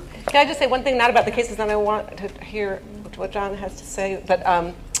 Can I just say one thing, not about the cases, and I want to hear what John has to say, but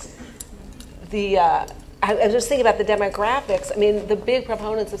I was just thinking about the demographics. I mean, the big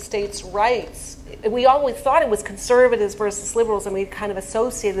proponents of states' rights, we always thought it was conservatives versus liberals, and we kind of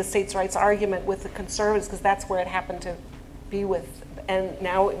associated the states' rights argument with the conservatives because that's where it happened to be with. And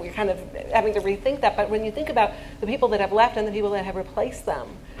now we're kind of having to rethink that. But when you think about the people that have left and the people that have replaced them,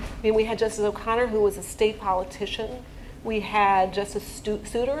 I mean, we had Justice O'Connor, who was a state politician. We had Justice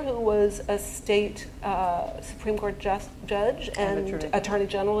Souter, who was a state Supreme Court judge and Attorney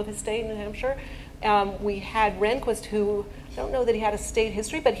General of his state in New Hampshire. We had Rehnquist, who, I don't know that he had a state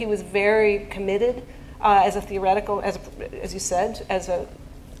history, but he was very committed as a theoretical, as you said, as an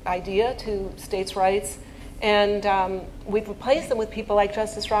idea to states' rights. And we've replaced them with people like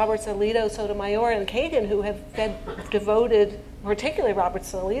Justice Roberts, Alito, Sotomayor, and Kagan, who have devoted, particularly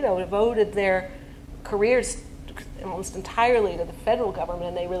Roberts and Alito, devoted their careers almost entirely to the federal government,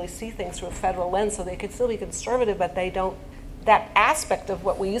 and they really see things through a federal lens, so they could still be conservative, but they don't, that aspect of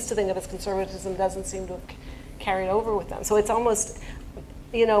what we used to think of as conservatism doesn't seem to have carried over with them. So it's almost,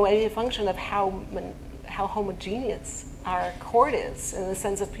 a function of how homogeneous our court is, in the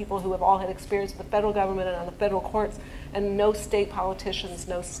sense of people who have all had experience with the federal government and on the federal courts, and no state politicians,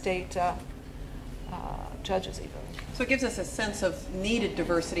 no state judges even. So it gives us a sense of needed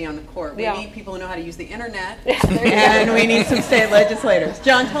diversity on the court. We need people who know how to use the internet, Yeah, and we need some state legislators.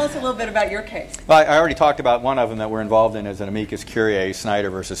 John, tell us a little bit about your case. Well, I already talked about one of them that we're involved in as an amicus curiae, Snyder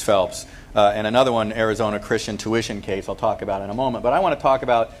versus Phelps, and another one, Arizona Christian tuition case, I'll talk about in a moment. But I want to talk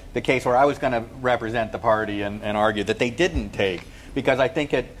about the case where I was going to represent the party and argue that they didn't take, because I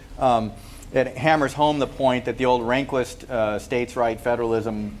think it hammers home the point that the old Rehnquist states' right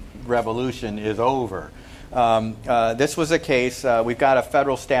federalism revolution is over. This was a case, we've got a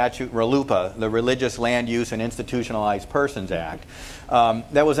federal statute, RLUIPA, the Religious Land Use and Institutionalized Persons Act.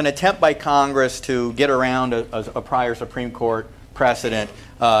 That was an attempt by Congress to get around a prior Supreme Court precedent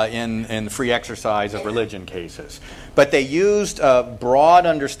in free exercise of religion cases. But they used a broad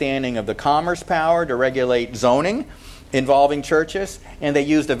understanding of the commerce power to regulate zoning involving churches, and they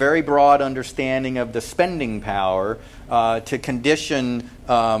used a very broad understanding of the spending power to condition,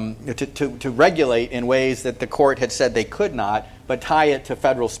 to regulate in ways that the court had said they could not, but tie it to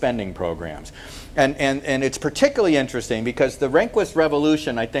federal spending programs. And it's particularly interesting because the Rehnquist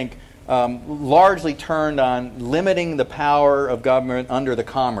revolution, I think, largely turned on limiting the power of government under the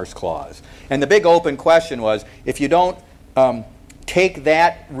Commerce Clause. And the big open question was, if you don't take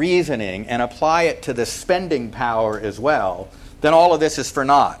that reasoning and apply it to the spending power as well, then all of this is for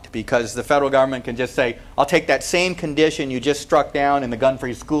naught, because the federal government can just say, I'll take that same condition you just struck down in the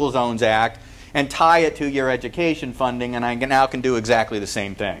Gun-Free School Zones Act and tie it to your education funding, and I now can do exactly the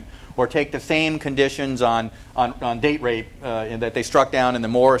same thing. Or take the same conditions on date rape that they struck down in the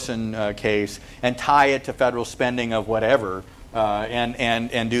Morrison case and tie it to federal spending of whatever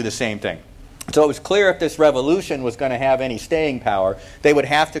and do the same thing. So it was clear if this revolution was going to have any staying power, they would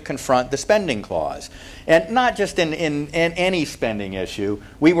have to confront the spending clause. And not just in any spending issue.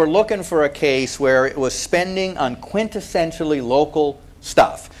 We were looking for a case where it was spending on quintessentially local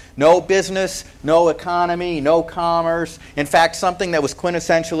stuff. No business, no economy, no commerce. In fact, something that was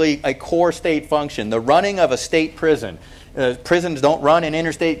quintessentially a core state function, the running of a state prison. Prisons don't run in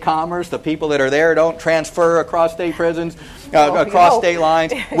interstate commerce. The people that are there don't transfer across state prisons, across state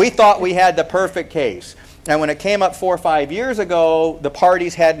lines. We thought we had the perfect case. And when it came up 4 or 5 years ago, the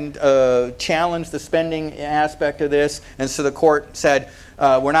parties hadn't challenged the spending aspect of this, and so the court said,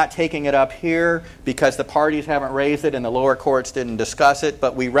 we're not taking it up here because the parties haven't raised it and the lower courts didn't discuss it,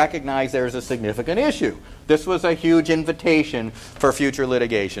 but we recognize there's a significant issue. This was a huge invitation for future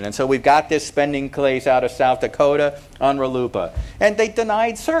litigation. And so we've got this spending case out of South Dakota on RLUIPA. And they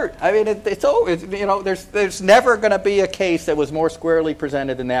denied cert. I mean, there's never going to be a case that was more squarely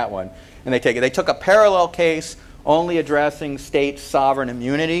presented than that one. And they take it. They took a parallel case only addressing state sovereign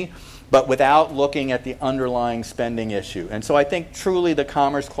immunity, but without looking at the underlying spending issue. And so I think truly the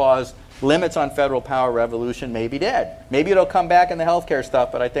Commerce Clause limits on federal power revolution may be dead. Maybe it'll come back in the healthcare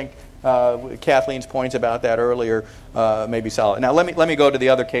stuff, but I think Kathleen's points about that earlier may be solid. Now let me go to the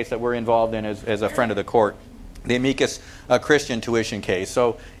other case that we're involved in as a friend of the court. The amicus Christian tuition case.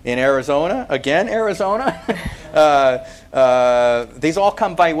 So in Arizona, these all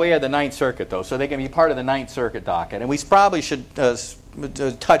come by way of the Ninth Circuit, though, so they can be part of the Ninth Circuit docket. And we probably should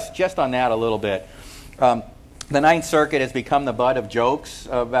touch just on that a little bit. The Ninth Circuit has become the butt of jokes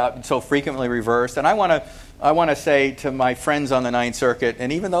about so frequently reversed, and I want to say to my friends on the Ninth Circuit,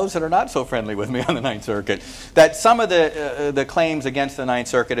 and even those that are not so friendly with me on the Ninth Circuit, that some of the claims against the Ninth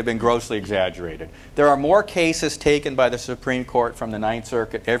Circuit have been grossly exaggerated. There are more cases taken by the Supreme Court from the Ninth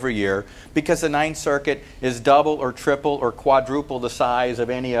Circuit every year because the Ninth Circuit is double or triple or quadruple the size of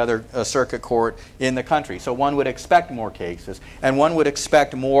any other circuit court in the country. So one would expect more cases, and one would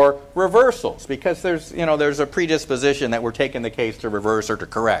expect more reversals because there's a predisposition that we're taking the case to reverse or to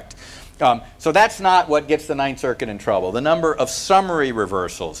correct. So that's not what gets the Ninth Circuit in trouble. The number of summary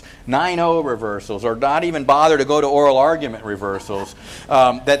reversals, 9-0 reversals, or not even bother to go to oral argument reversals,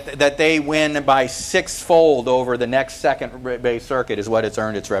 that they win by sixfold over the next second-base circuit is what it's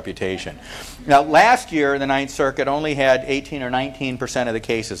earned its reputation. Now, last year, the Ninth Circuit only had 18 or 19% of the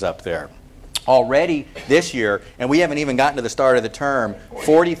cases up there. Already this year, and we haven't even gotten to the start of the term,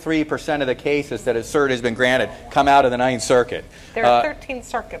 43% of the cases that a cert has been granted come out of the Ninth Circuit. There are 13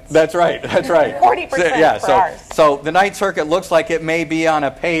 circuits. That's right. 40% for ours. So the Ninth Circuit looks like it may be on a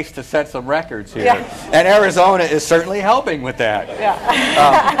pace to set some records here. Yeah. And Arizona is certainly helping with that.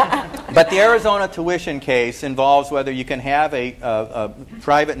 Yeah. But the Arizona tuition case involves whether you can have a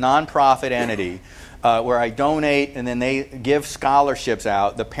private nonprofit entity where I donate and then they give scholarships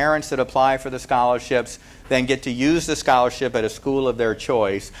out. The parents that apply for the scholarships then get to use the scholarship at a school of their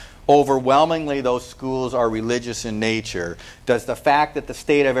choice. Overwhelmingly, those schools are religious in nature. Does the fact that the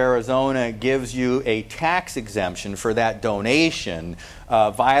state of Arizona gives you a tax exemption for that donation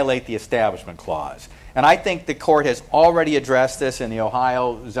violate the Establishment Clause? And I think the court has already addressed this in the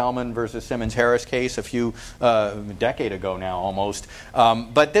Ohio Zellman versus Simmons-Harris case a decade ago now almost.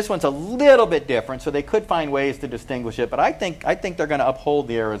 But this one's a little bit different, so they could find ways to distinguish it. But I think they're going to uphold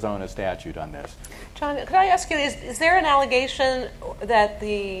the Arizona statute on this. John, could I ask you, is there an allegation that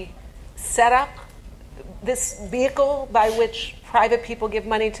the setup, this vehicle by which private people give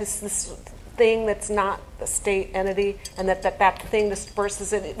money to this thing that's not a state entity, and that thing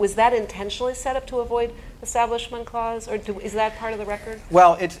disperses it, was that intentionally set up to avoid Establishment Clause, or is that part of the record?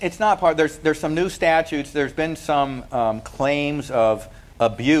 Well, it's not part. There's some new statutes. There's been some claims of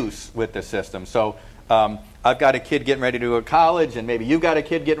abuse with the system. So I've got a kid getting ready to go to college, and maybe you've got a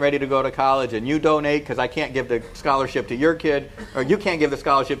kid getting ready to go to college, and you donate because I can't give the scholarship to your kid, or you can't give the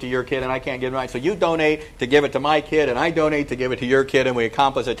scholarship to your kid, and I can't give it mine. So you donate to give it to my kid, and I donate to give it to your kid, and we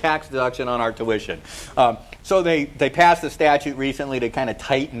accomplish a tax deduction on our tuition. So they passed a statute recently to kind of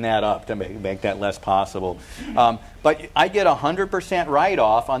tighten that up, to make that less possible. But I get 100%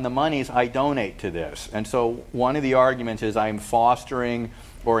 write-off on the monies I donate to this. And so one of the arguments is I'm fostering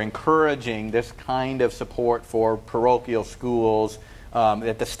or encouraging this kind of support for parochial schools,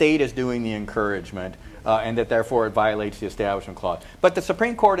 that the state is doing the encouragement, and that therefore it violates the Establishment Clause. But the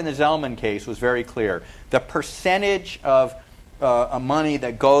Supreme Court in the Zellman case was very clear. The percentage of money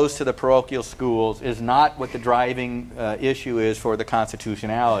that goes to the parochial schools is not what the driving issue is for the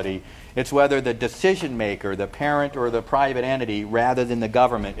constitutionality. It's whether the decision maker, the parent or the private entity, rather than the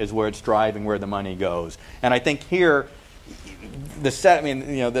government, is where it's driving where the money goes. And I think here,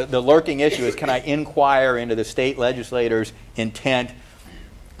 the lurking issue is, can I inquire into the state legislator's intent?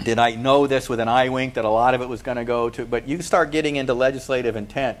 Did I know this with an eye wink that a lot of it was going to go to? But you start getting into legislative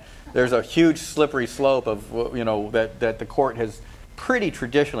intent, there's a huge slippery slope of that the court has pretty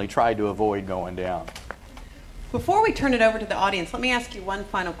traditionally tried to avoid going down. Before we turn it over to the audience, let me ask you one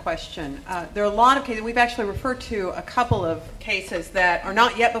final question. There are a lot of cases, we've actually referred to a couple of cases that are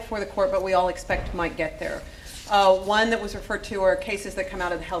not yet before the court, but we all expect might get there. One that was referred to are cases that come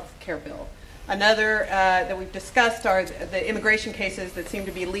out of the health care bill. Another that we've discussed are the immigration cases that seem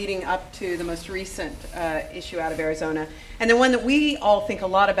to be leading up to the most recent issue out of Arizona. And the one that we all think a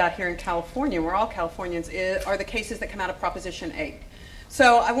lot about here in California, we're all Californians, are the cases that come out of Proposition 8.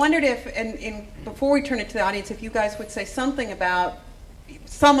 So I wondered if, before we turn it to the audience, if you guys would say something about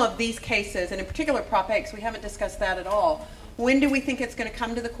some of these cases, and in particular Prop 8, because we haven't discussed that at all. When do we think it's going to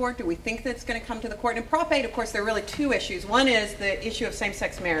come to the court? Do we think that it's going to come to the court? And in Prop 8, of course, there are really two issues. One is the issue of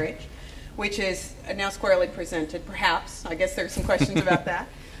same-sex marriage, which is now squarely presented, perhaps. I guess there's some questions about that.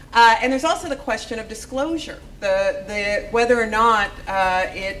 And there's also the question of disclosure, whether or not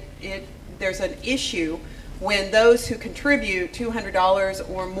there's an issue when those who contribute $200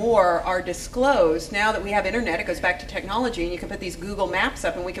 or more are disclosed. Now that we have internet, it goes back to technology, and you can put these Google Maps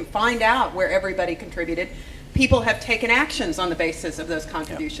up and we can find out where everybody contributed. People have taken actions on the basis of those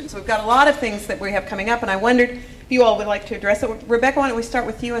contributions. So we've got a lot of things that we have coming up, and I wondered if you all would like to address it. Rebecca, why don't we start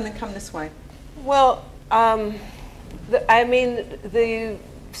with you and then come this way? Well, the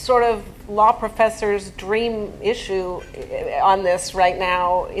sort of law professor's dream issue on this right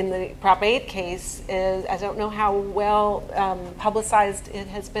now in the Prop 8 case is, I don't know how well publicized it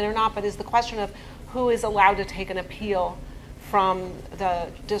has been or not, but is the question of who is allowed to take an appeal from the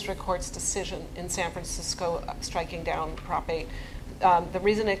district court's decision in San Francisco striking down Prop 8. The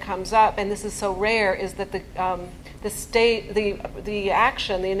reason it comes up, and this is so rare, is that the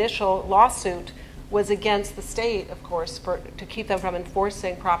initial lawsuit was against the state, of course, to keep them from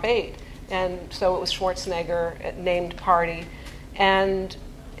enforcing Prop 8. And so it was Schwarzenegger named party. And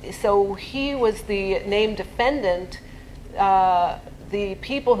so he was the named defendant. The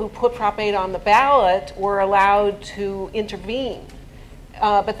people who put Prop 8 on the ballot were allowed to intervene.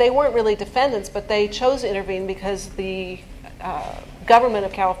 But they weren't really defendants, but they chose to intervene because the government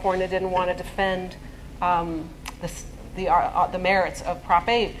of California didn't want to defend the merits of Prop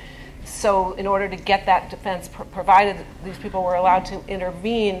 8. So in order to get that defense provided, these people were allowed to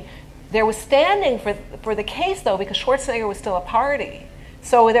intervene. There was standing for the case, though, because Schwarzenegger was still a party.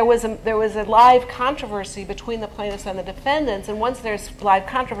 So there was a live controversy between the plaintiffs and the defendants, and once there's live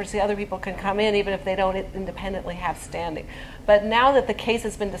controversy, other people can come in even if they don't independently have standing. But now that the case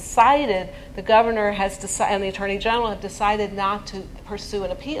has been decided, the governor has decided, and the attorney general have decided not to pursue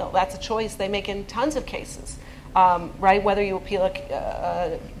an appeal. That's a choice they make in tons of cases, right? Whether you appeal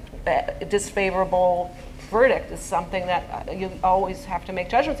a disfavorable verdict is something that you always have to make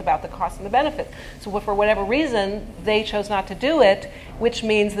judgments about, the cost and the benefits. So for whatever reason, they chose not to do it, which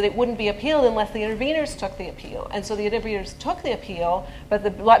means that it wouldn't be appealed unless the interveners took the appeal. And so the interveners took the appeal, but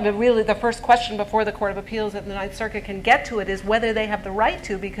really the first question before the Court of Appeals that the Ninth Circuit can get to it is whether they have the right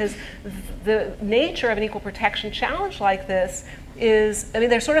to, because the nature of an equal protection challenge like this is,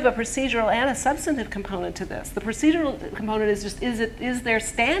 there's sort of a procedural and a substantive component to this. The procedural component is just, is there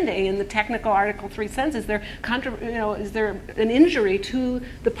standing in the technical Article 3 sense? Is there an injury to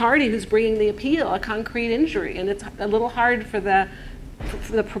the party who's bringing the appeal, a concrete injury? And it's a little hard for the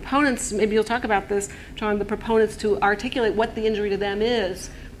proponents, maybe you'll talk about this, John, the proponents to articulate what the injury to them is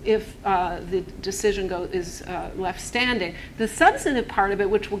if the decision is left standing. The substantive part of it,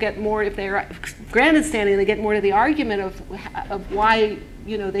 which we'll get more if they're granted standing, they get more to the argument of why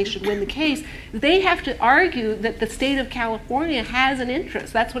they should win the case. They have to argue that the state of California has an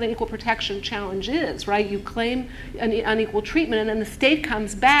interest. That's what an equal protection challenge is, right? You claim unequal treatment, and then the state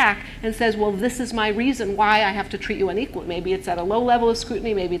comes back and says, well, this is my reason why I have to treat you unequally. Maybe it's at a low level of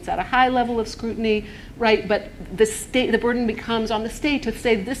scrutiny, maybe it's at a high level of scrutiny, right? But the burden becomes on the state to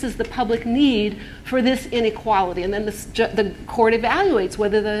say this is the public need for this inequality, and then the court evaluates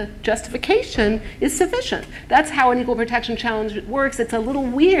whether the justification is sufficient. That's how an equal protection challenge works. It's a little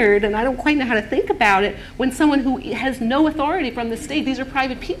weird, and I don't quite know how to think about it, when someone who has no authority from the state, these are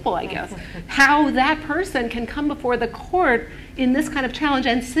private people, I guess, how that person can come before the court in this kind of challenge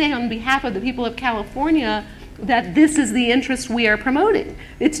and say on behalf of the people of California that this is the interest we are promoting.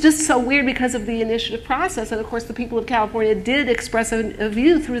 It's just so weird because of the initiative process, and of course the people of California did express a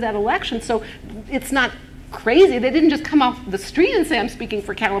view through that election, so it's not crazy. They didn't just come off the street and say, I'm speaking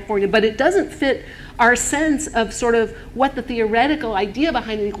for California, but it doesn't fit our sense of sort of what the theoretical idea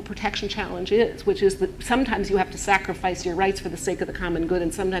behind an equal protection challenge is, which is that sometimes you have to sacrifice your rights for the sake of the common good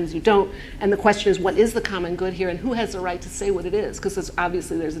and sometimes you don't. And the question is, what is the common good here and who has the right to say what it is? Because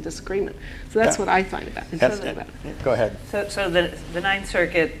obviously there's a disagreement. So that's what I find interesting about it. Go ahead. So the Ninth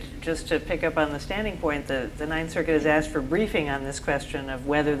Circuit, just to pick up on the standing point, the Ninth Circuit has asked for briefing on this question of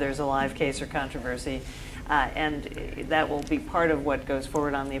whether there's a live case or controversy. And that will be part of what goes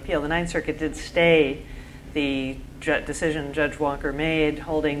forward on the appeal. The Ninth Circuit did stay the decision Judge Walker made,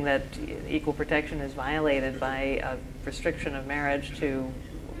 holding that equal protection is violated by a restriction of marriage to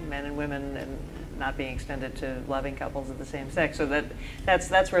men and women and not being extended to loving couples of the same sex. So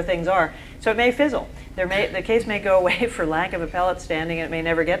that's where things are. So it may fizzle. The case may go away for lack of appellate standing, and it may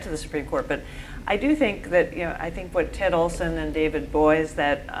never get to the Supreme Court. But I do think that, I think what Ted Olson and David Boies,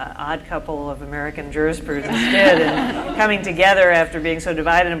 that odd couple of American jurisprudence, did in coming together after being so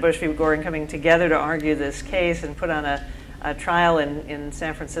divided in Bush v. Gore and coming together to argue this case and put on a trial in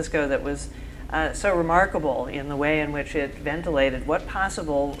San Francisco that was so remarkable in the way in which it ventilated what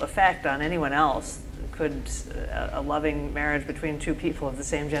possible effect on anyone else could a loving marriage between two people of the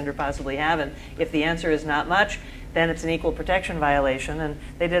same gender possibly have. And if the answer is not much, then it's an equal protection violation. And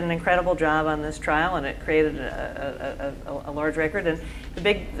they did an incredible job on this trial, and it created a large record. And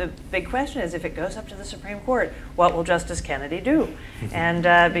the big question is, if it goes up to the Supreme Court, what will Justice Kennedy do?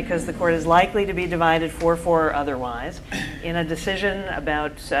 And because the court is likely to be divided 4-4 or otherwise. In a decision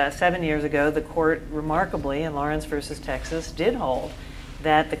about 7 years ago, the court remarkably, in Lawrence versus Texas, did hold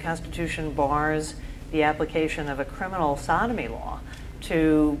that the Constitution bars the application of a criminal sodomy law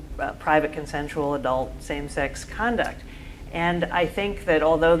to private consensual adult same-sex conduct. And I think that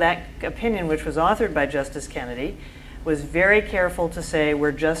although that opinion, which was authored by Justice Kennedy, was very careful to say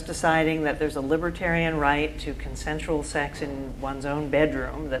we're just deciding that there's a libertarian right to consensual sex in one's own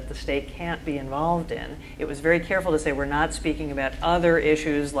bedroom that the state can't be involved in, it was very careful to say we're not speaking about other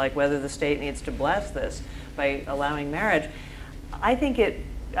issues like whether the state needs to bless this by allowing marriage. I think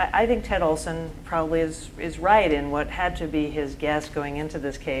Ted Olson probably is right in what had to be his guess going into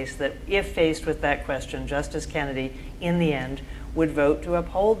this case, that if faced with that question, Justice Kennedy, in the end, would vote to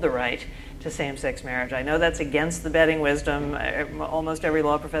uphold the right to same-sex marriage. I know that's against the betting wisdom. Almost every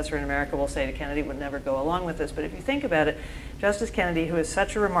law professor in America will say that Kennedy would never go along with this. But if you think about it, Justice Kennedy, who is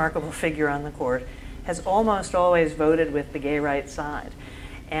such a remarkable figure on the court, has almost always voted with the gay rights side.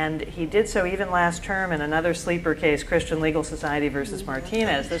 And he did so even last term in another sleeper case, Christian Legal Society versus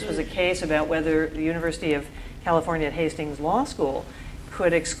Martinez. This was a case about whether the University of California at Hastings Law School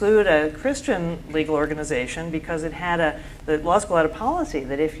could exclude a Christian legal organization because the law school had a policy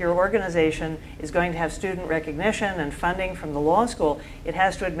that if your organization is going to have student recognition and funding from the law school, it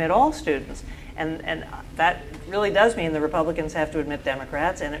has to admit all students. And that really does mean the Republicans have to admit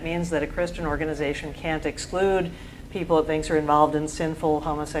Democrats, and it means that a Christian organization can't exclude people it thinks are involved in sinful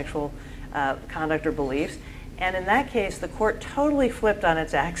homosexual conduct or beliefs. And in that case, the court totally flipped on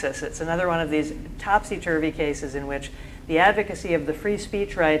its axis. It's another one of these topsy-turvy cases in which the advocacy of the free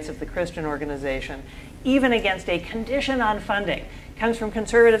speech rights of the Christian organization, even against a condition on funding, comes from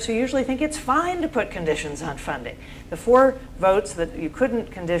conservatives who usually think it's fine to put conditions on funding. The 4 votes that you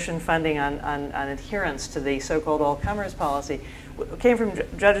couldn't condition funding on adherence to the so-called all-comers policy came from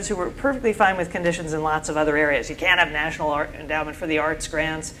judges who were perfectly fine with conditions in lots of other areas. You can't have National Endowment for the Arts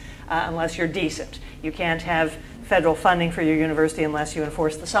grants unless you're decent. You can't have federal funding for your university unless you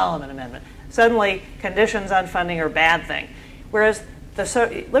enforce the Solomon Amendment. Suddenly, conditions on funding are a bad thing. Whereas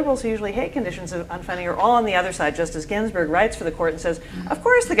the liberals who usually hate conditions on funding are all on the other side. Justice Ginsburg writes for the court and says, of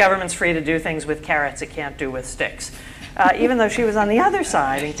course the government's free to do things with carrots it can't do with sticks. Even though she was on the other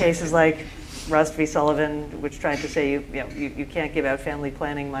side in cases like Rust v. Sullivan, which tried to say you can't give out family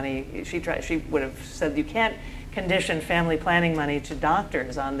planning money. She would have said you can't condition family planning money to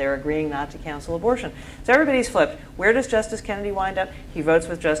doctors on their agreeing not to cancel abortion. So everybody's flipped. Where does Justice Kennedy wind up? He votes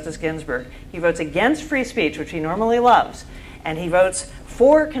with Justice Ginsburg. He votes against free speech, which he normally loves, and he votes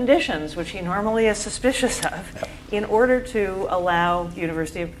for conditions, which he normally is suspicious of, in order to allow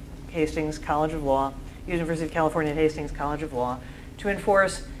University of Hastings College of Law, University of California at Hastings College of Law, to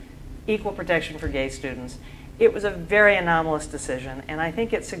enforce equal protection for gay students. It was a very anomalous decision, and I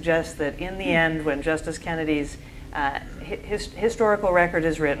think it suggests that in the end, when Justice Kennedy's historical record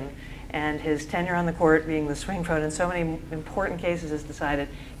is written and his tenure on the court being the swing vote in so many important cases is decided,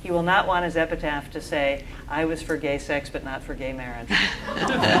 he will not want his epitaph to say, I was for gay sex but not for gay marriage.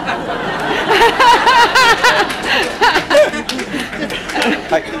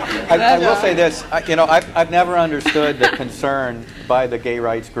 I will say this. I've never understood the concern by the gay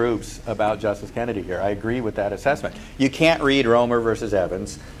rights groups about Justice Kennedy here. I agree with that assessment. You can't read Romer versus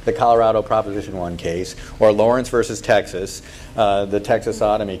Evans, the Colorado Proposition 1 case, or Lawrence versus Texas, the Texas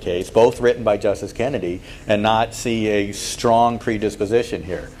sodomy case, both written by Justice Kennedy, and not see a strong predisposition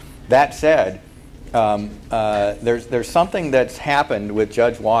here. That said, there's something that's happened with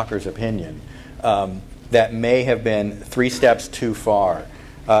Judge Walker's opinion that may have been 3 steps too far.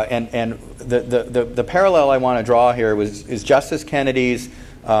 And the parallel I want to draw here is Justice Kennedy's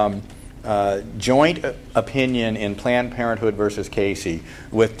joint opinion in Planned Parenthood versus Casey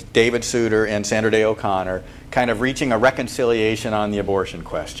with David Souter and Sandra Day O'Connor kind of reaching a reconciliation on the abortion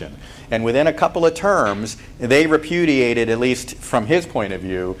question. And within a couple of terms, they repudiated, at least from his point of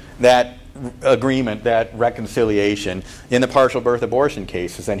view, that agreement, that reconciliation in the partial birth abortion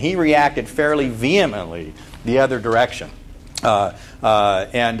cases. And he reacted fairly vehemently the other direction.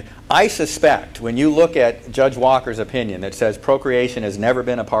 And I suspect when you look at Judge Walker's opinion that says procreation has never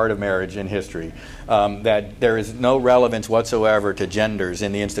been a part of marriage in history, that there is no relevance whatsoever to genders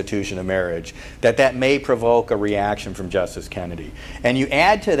in the institution of marriage, that may provoke a reaction from Justice Kennedy. And you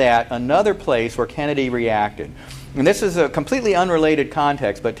add to that another place where Kennedy reacted. And this is a completely unrelated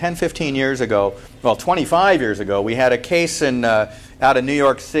context, but 10, 15 years ago, well, 25 years ago, we had a case out of New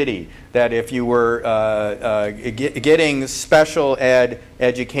York City that if you were getting special ed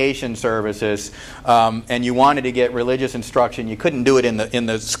education services and you wanted to get religious instruction, you couldn't do it in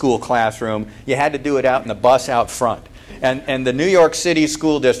the school classroom. You had to do it out in the bus out front. And the New York City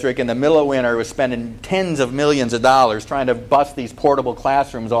School District in the middle of winter was spending tens of millions of dollars trying to bus these portable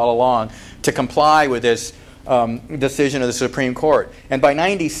classrooms all along to comply with this decision of the Supreme Court. And by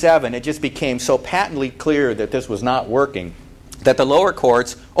 '97, it just became so patently clear that this was not working that the lower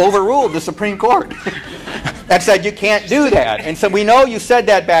courts overruled the Supreme Court and said you can't do that. And so we know you said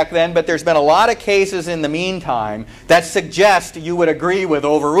that back then, but there's been a lot of cases in the meantime that suggest you would agree with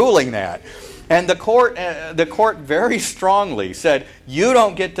overruling that. And the court very strongly said, you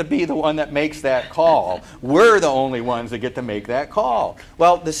don't get to be the one that makes that call. We're the only ones that get to make that call.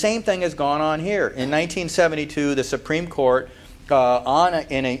 Well, the same thing has gone on here. In 1972, the Supreme Court,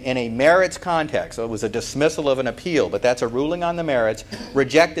 in a merits context, so it was a dismissal of an appeal, but that's a ruling on the merits,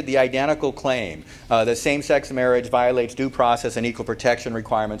 rejected the identical claim that same-sex marriage violates due process and equal protection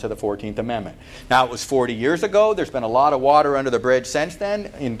requirements of the 14th Amendment. Now, it was 40 years ago. There's been a lot of water under the bridge since then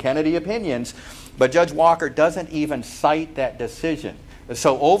in Kennedy opinions, but Judge Walker doesn't even cite that decision.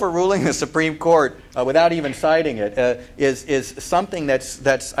 So overruling the Supreme Court without even citing it is something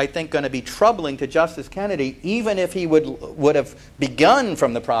that's I think going to be troubling to Justice Kennedy, even if he would have begun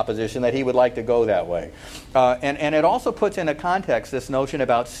from the proposition that he would like to go that way. And it also puts into context this notion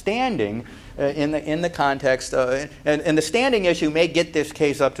about standing in the context, and the standing issue may get this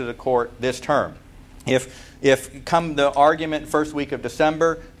case up to the court this term. If come the argument first week of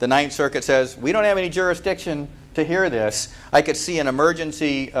December, the Ninth Circuit says, we don't have any jurisdiction to hear this, I could see an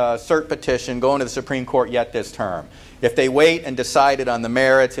emergency cert petition going to the Supreme Court yet this term. If they wait and decide it on the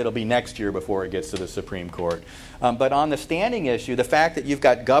merits, it'll be next year before it gets to the Supreme Court. But on the standing issue, the fact that you've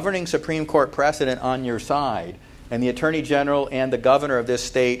got governing Supreme Court precedent on your side, and the Attorney General and the governor of this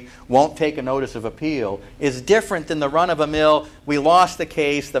state won't take a notice of appeal, is different than the run-of-the-mill, we lost the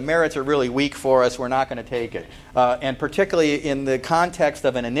case, the merits are really weak for us, we're not going to take it. And particularly in the context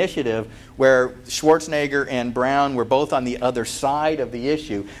of an initiative where Schwarzenegger and Brown were both on the other side of the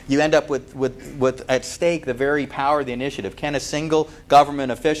issue, you end up with at stake the very power of the initiative. Can a single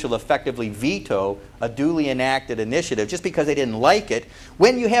government official effectively veto a duly enacted initiative just because they didn't like it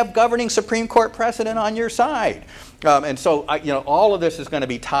when you have governing Supreme Court precedent on your side? And so, all of this is going to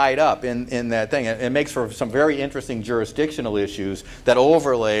be tied up in that thing. It makes for some very interesting jurisdictional issues that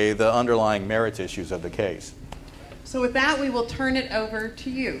overlay the underlying merits issues of the case. So with that, we will turn it over to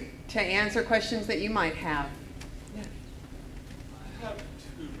you to answer questions that you might have. Yeah. I have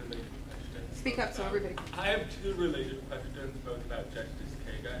two related questions. Speak up so everybody. I have two related questions, both about Justice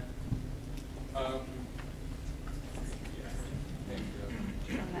Kagan.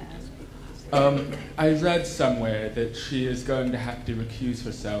 I read somewhere that she is going to have to recuse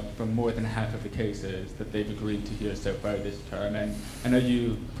herself from more than half of the cases that they've agreed to hear so far this term, and I know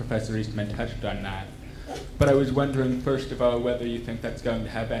you, Professor Eastman, touched on that. But I was wondering, first of all, whether you think that's going to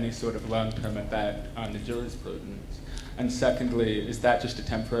have any sort of long-term effect on the jurisprudence. And secondly, is that just a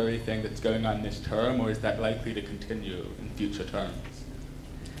temporary thing that's going on this term, or is that likely to continue in future terms?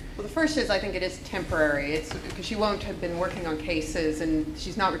 Well, the first is I think it is temporary. It's because she won't have been working on cases, and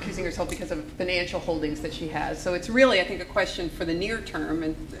she's not recusing herself because of financial holdings that she has. So it's really, I think, a question for the near term.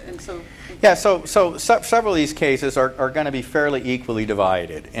 And so. Yeah. So several of these cases are going to be fairly equally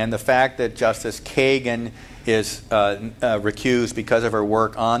divided, and the fact that Justice Kagan is recused because of her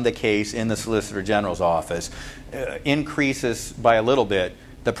work on the case in the Solicitor General's office increases by a little bit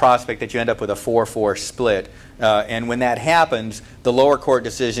the prospect that you end up with a 4-4 split. And when that happens, the lower court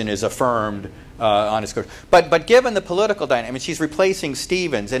decision is affirmed on its course. But given the political dynamic, I mean, she's replacing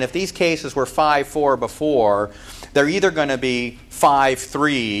Stevens, and if these cases were 5-4 before, they're either going to be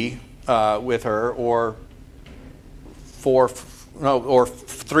 5-3 with her, or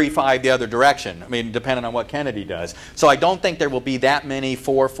 3-5 the other direction. I mean, depending on what Kennedy does. So I don't think there will be that many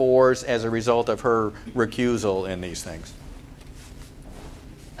 4-4s as a result of her recusal in these things.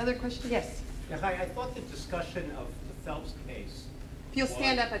 Other questions? Yes. Yeah, hi. I thought the discussion of the Phelps case. If you'll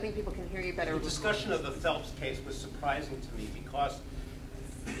stand up, I think people can hear you better. The discussion of the Phelps case was surprising to me because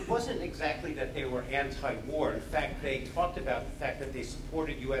it wasn't exactly that they were anti-war. In fact, they talked about the fact that they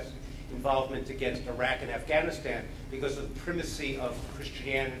supported U.S. involvement against Iraq and Afghanistan because of the primacy of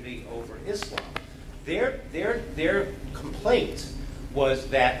Christianity over Islam. Their complaint was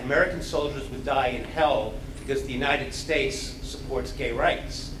that American soldiers would die in hell because the United States supports gay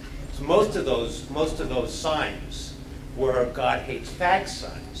rights. So most of those signs were God hates fag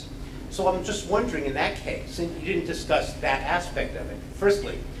signs. So I'm just wondering, in that case, and you didn't discuss that aspect of it.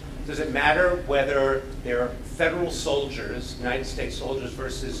 Firstly, does it matter whether they're federal soldiers, United States soldiers,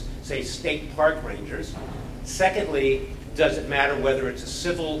 versus, say, state park rangers? Secondly, does it matter whether it's a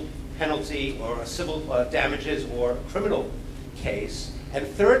civil penalty or a civil damages or a criminal case? And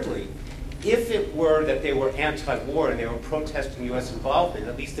thirdly, if it were that they were anti-war and they were protesting U.S. involvement,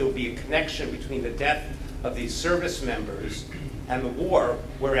 at least there would be a connection between the death of these service members and the war,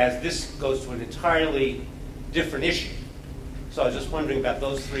 whereas this goes to an entirely different issue. So I was just wondering about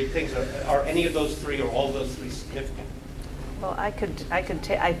those three things. Are any of those three or all of those three significant? Well, I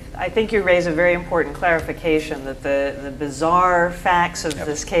think you raise a very important clarification that the bizarre facts of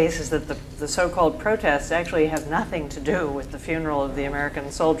this case is that the so-called protests actually have nothing to do with the funeral of the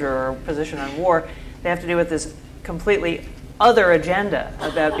American soldier or position on war. They have to do with this completely other agenda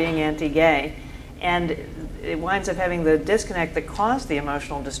about being anti-gay. And it winds up having the disconnect that caused the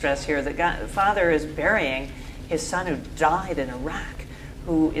emotional distress here. The father is burying his son who died in Iraq,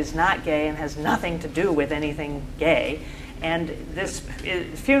 who is not gay and has nothing to do with anything gay. And this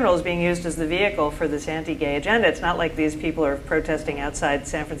funeral is being used as the vehicle for this anti-gay agenda. It's not like these people are protesting outside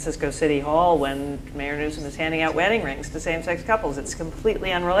San Francisco City Hall when Mayor Newsom is handing out wedding rings to same-sex couples. It's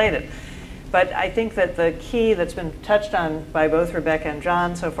completely unrelated. But I think that the key that's been touched on by both Rebecca and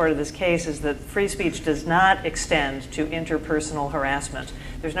John so far to this case is that free speech does not extend to interpersonal harassment.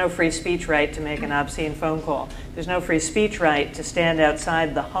 There's no free speech right to make an obscene phone call. There's no free speech right to stand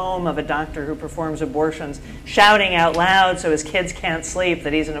outside the home of a doctor who performs abortions shouting out loud so his kids can't sleep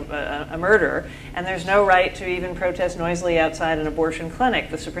that he's a murderer. And there's no right to even protest noisily outside an abortion clinic.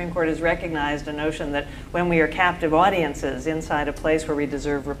 The Supreme Court has recognized a notion that when we are captive audiences inside a place where we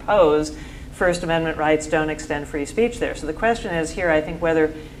deserve repose, First Amendment rights don't extend free speech there. So the question is here, I think,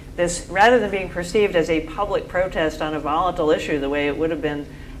 whether this, rather than being perceived as a public protest on a volatile issue the way it would have been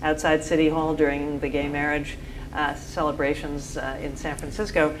outside City Hall during the gay marriage celebrations in San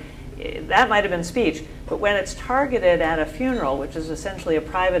Francisco, that might have been speech. But when it's targeted at a funeral, which is essentially a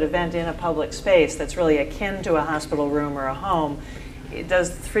private event in a public space that's really akin to a hospital room or a home,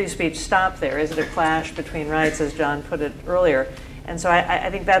 does free speech stop there? Is it a clash between rights, as John put it earlier? And so I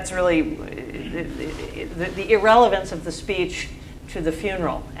think that's really the irrelevance of the speech to the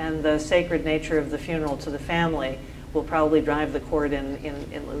funeral and the sacred nature of the funeral to the family will probably drive the court in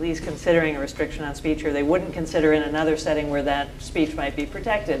at least considering a restriction on speech, or they wouldn't consider in another setting where that speech might be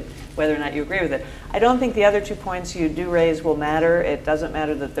protected, whether or not you agree with it. I don't think the other 2 points you do raise will matter. It doesn't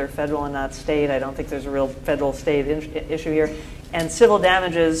matter that they're federal and not state. I don't think there's a real federal-state issue here. And civil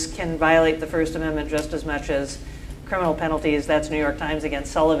damages can violate the First Amendment just as much as criminal penalties. That's New York Times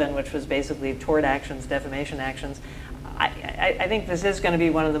against Sullivan, which was basically tort actions, defamation actions. I think this is going to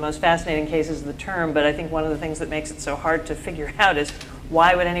be one of the most fascinating cases of the term, but I think one of the things that makes it so hard to figure out is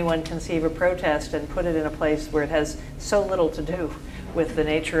why would anyone conceive a protest and put it in a place where it has so little to do with the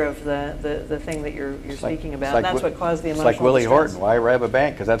nature of the thing that you're speaking about. And that's what caused the emotional It's like Willie distress. Horton. Why rob a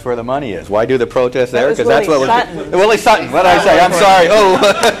bank? Because that's where the money is. Why do the protest there? That was Because that's what Willie Sutton. Willie Sutton. What did I say? I'm sorry. Oh.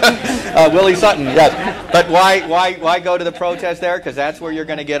 Willie Sutton, yes. But why go to the protest there? Because that's where you're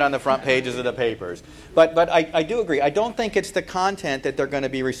going to get on the front pages of the papers. But I do agree. I don't think it's the content that they're going to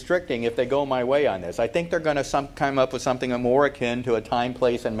be restricting if they go my way on this. I think they're going to come up with something more akin to a time,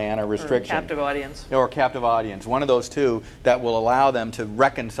 place, and manner restriction. Or captive audience. Or captive audience. One of those two that will allow them to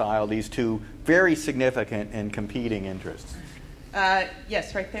reconcile these two very significant and competing interests.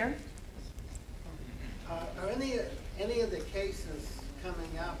 Yes, right there. Are any of the cases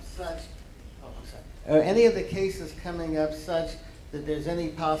coming up such? Oh, I'm sorry. Are any of the cases coming up such that there's any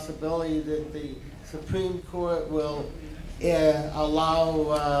possibility that the Supreme Court will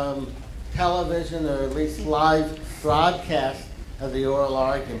allow television or at least live broadcast of the oral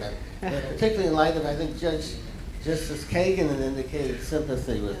argument, particularly in light of, I think, Justice Kagan had indicated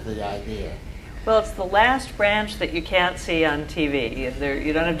sympathy with the idea? Well, it's the last branch that you can't see on TV.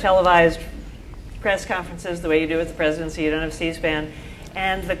 You don't have televised press conferences the way you do with the presidency. You don't have C-SPAN.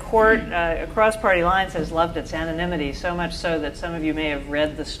 And the court, across party lines, has loved its anonymity, so much so that some of you may have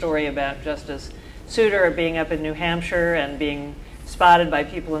read the story about Justice Souter being up in New Hampshire and being spotted by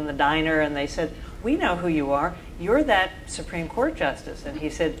people in the diner, and they said, "We know who you are. You're that Supreme Court justice." And he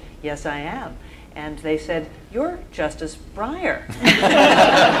said, "Yes, I am." And they said, "You're Justice Breyer."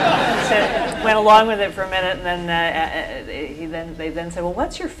 So went along with it for a minute, and then they then said, "Well,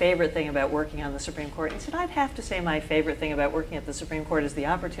 what's your favorite thing about working on the Supreme Court?" And he said, "I'd have to say my favorite thing about working at the Supreme Court is the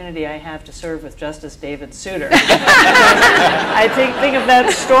opportunity I have to serve with Justice David Souter." I think of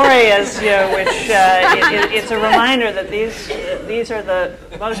that story as, it's a reminder that these are the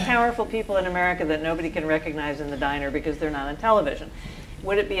most powerful people in America that nobody can recognize in the diner because they're not on television.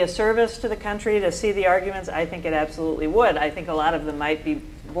 Would it be a service to the country to see the arguments? I think it absolutely would. I think a lot of them might be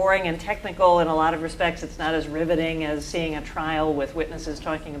boring and technical in a lot of respects. It's not as riveting as seeing a trial with witnesses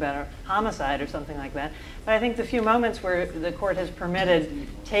talking about a homicide or something like that. But I think the few moments where the court has permitted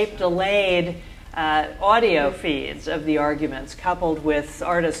tape-delayed audio feeds of the arguments coupled with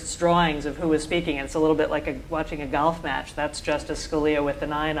artists' drawings of who was speaking. It's a little bit like watching a golf match. That's Justice Scalia with the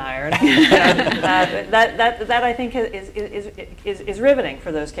 9-iron. That I think is riveting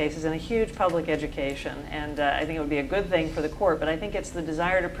for those cases and a huge public education. And I think it would be a good thing for the court. But I think it's the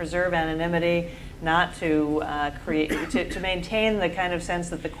desire to preserve anonymity, not to to maintain the kind of sense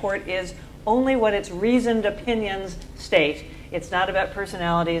that the court is only what its reasoned opinions state. It's not about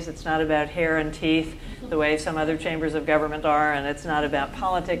personalities, it's not about hair and teeth, the way some other chambers of government are, and it's not about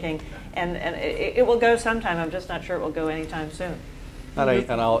politicking. And it will go sometime. I'm just not sure it will go anytime soon.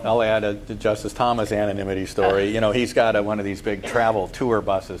 And I'll add to Justice Thomas' anonymity story. He's got one of these big travel tour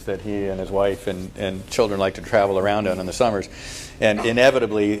buses that he and his wife and children like to travel around on in the summers. And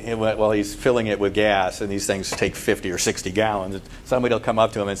inevitably, while he's filling it with gas, and these things take 50 or 60 gallons, somebody will come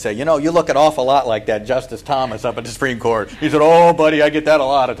up to him and say, "You look an awful lot like that Justice Thomas up at the Supreme Court." He said, "Oh, buddy, I get that a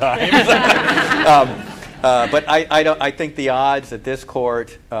lot of times." But I think the odds that this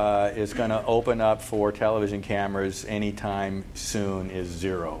court is going to open up for television cameras anytime soon is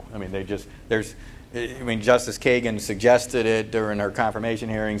zero. I mean, Justice Kagan suggested it during her confirmation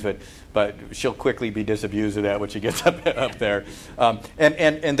hearings, but she'll quickly be disabused of that when she gets up there.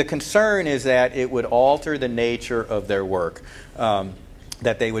 And the concern is that it would alter the nature of their work.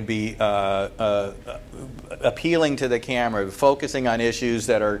 That they would be appealing to the camera, focusing on issues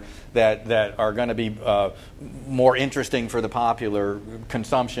that are going to be more interesting for the popular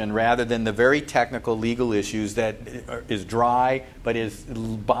consumption, rather than the very technical legal issues that is dry, but is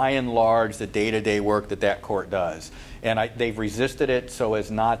by and large the day-to-day work that court does. And they've resisted it so as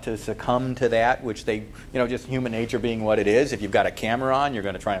not to succumb to that, which just human nature being what it is. If you've got a camera on, you're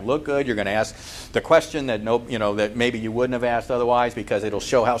going to try and look good. You're going to ask the question that that maybe you wouldn't have asked otherwise because it'll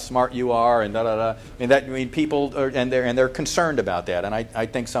show how smart you are and da da da. People are, and they're concerned about that, and I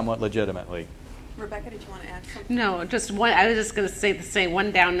think somewhat legitimately. Rebecca, did you want to add something? No, just one. I was just going to say the same.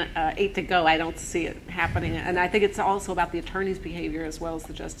 1 down, 8 to go. I don't see it happening, and I think it's also about the attorney's behavior as well as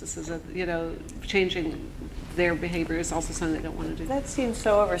the justices. Changing their behavior is also something they don't want to do. That seems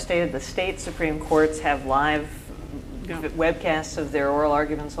so overstated. The state Supreme Courts have live webcasts of their oral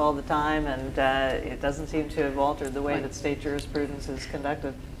arguments all the time, and it doesn't seem to have altered the way that state jurisprudence is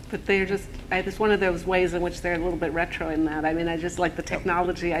conducted. But they're it's one of those ways in which they're a little bit retro in that. I mean, I just like the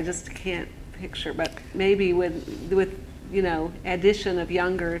technology. I just can't picture, but maybe with addition of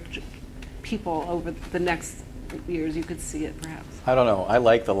younger people over the next years, you could see it perhaps. I don't know. I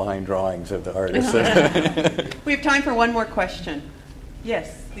like the line drawings of the artists. We have time for one more question.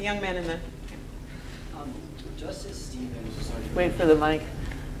 Yes, the young man in the... Justice Stevens... Sorry. Wait for the mic.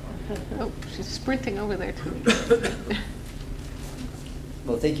 Oh, she's sprinting over there too.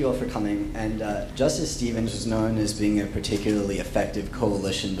 Well, thank you all for coming. And Justice Stevens was known as being a particularly effective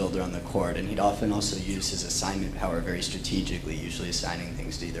coalition builder on the court, and he'd often also use his assignment power very strategically, usually assigning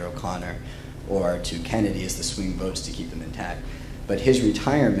things to either O'Connor or to Kennedy as the swing votes to keep them intact. But his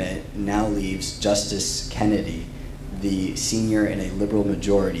retirement now leaves Justice Kennedy the senior in a liberal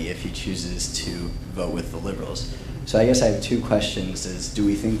majority if he chooses to vote with the liberals. So I guess I have two questions. Do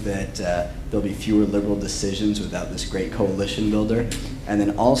we think that there'll be fewer liberal decisions without this great coalition builder? And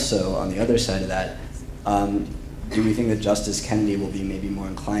then also, on the other side of that, do we think that Justice Kennedy will be maybe more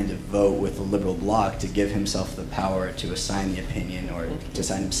inclined to vote with the liberal bloc to give himself the power to assign the opinion, or to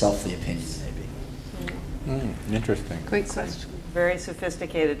assign himself the opinion, maybe? Interesting. Great question. Very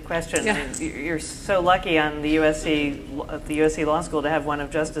sophisticated question. Yeah. You're so lucky on the USC Law School to have one of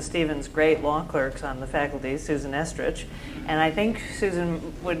Justice Stevens' great law clerks on the faculty, Susan Estrich. And I think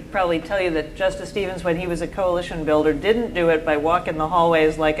Susan would probably tell you that Justice Stevens, when he was a coalition builder, didn't do it by walking the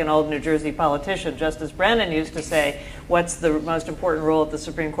hallways like an old New Jersey politician. Justice Brennan used to say, what's the most important rule at the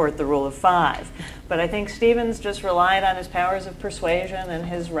Supreme Court? The rule of 5. But I think Stevens just relied on his powers of persuasion and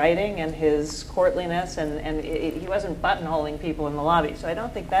his writing and his courtliness, and he wasn't buttonholing people in the lobby. So I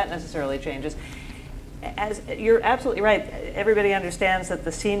don't think that necessarily changes. As you're absolutely right, everybody understands that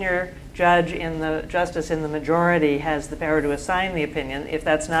the senior judge justice in the majority has the power to assign the opinion. If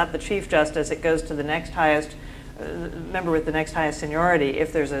that's not the Chief Justice, it goes to the next highest member with the next highest seniority.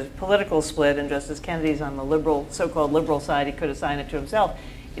 If there's a political split and Justice Kennedy's on the liberal, so-called liberal side, he could assign it to himself.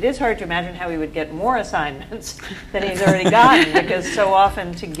 It is hard to imagine how he would get more assignments than he's already gotten, because so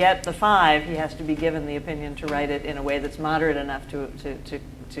often to get the 5, he has to be given the opinion to write it in a way that's moderate enough to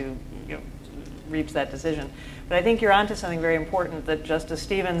reach that decision. But I think you're onto something very important, that Justice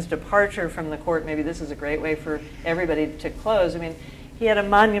Stevens' departure from the court, maybe this is a great way for everybody to close. I mean, he had a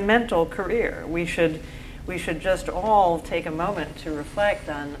monumental career. We should just all take a moment to reflect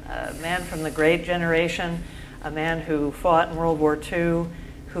on a man from the great generation, a man who fought in World War II,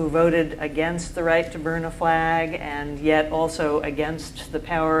 who voted against the right to burn a flag, and yet also against the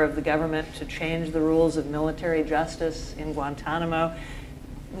power of the government to change the rules of military justice in Guantanamo.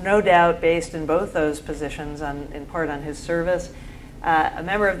 No doubt based in both those positions, in part on his service. A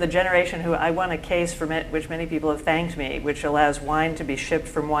member of the generation who I won a case for which many people have thanked me, which allows wine to be shipped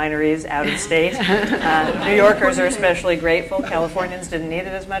from wineries out of state. New Yorkers are especially grateful. Californians didn't need it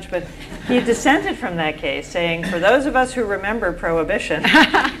as much, but he dissented from that case, saying, for those of us who remember Prohibition,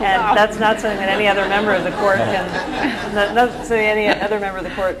 and that's not something that any other member of the court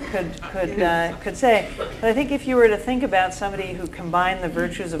could say. But I think if you were to think about somebody who combined the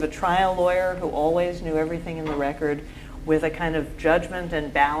virtues of a trial lawyer who always knew everything in the record, with a kind of judgment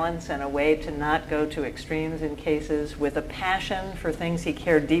and balance and a way to not go to extremes in cases, with a passion for things he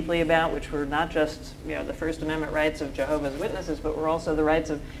cared deeply about, which were not just the First Amendment rights of Jehovah's Witnesses, but were also the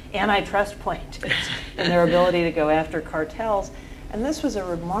rights of antitrust plaintiffs and their ability to go after cartels. And this was a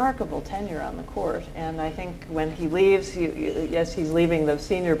remarkable tenure on the court. And I think when he leaves, yes, he's leaving the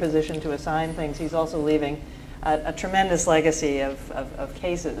senior position to assign things. He's also leaving a tremendous legacy of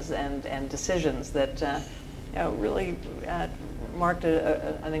cases and decisions that really marked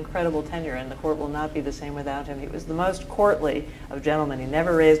an incredible tenure, and the court will not be the same without him. He was the most courtly of gentlemen. He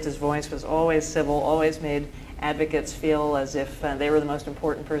never raised his voice, was always civil, always made advocates feel as if they were the most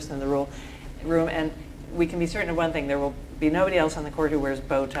important person in the room. And we can be certain of one thing: there will be nobody else on the court who wears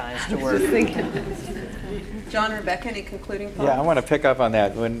bow ties to work. John, Rebecca, any concluding thoughts? Yeah, I want to pick up on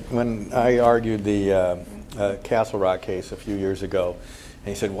that. When I argued the Castle Rock case a few years ago, and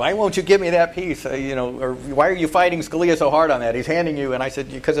he said, why won't you give me that piece? Or why are you fighting Scalia so hard on that? He's handing you, and I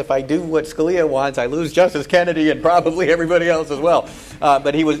said, because if I do what Scalia wants, I lose Justice Kennedy and probably everybody else as well.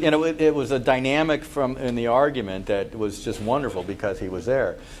 But he was, it was a dynamic in the argument that was just wonderful because he was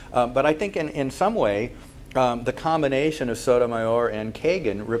there. But I think in some way, the combination of Sotomayor and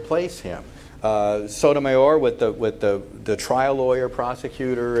Kagan replace him. Sotomayor with the trial lawyer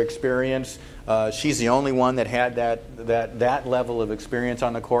prosecutor experience. She's the only one that had that level of experience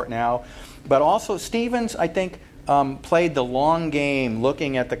on the court now. But also Stevens, I think, played the long game,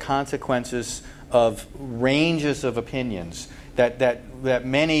 looking at the consequences of ranges of opinions that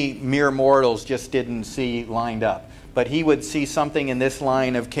many mere mortals just didn't see lined up. But he would see something in this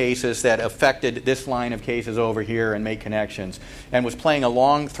line of cases that affected this line of cases over here and make connections, and was playing a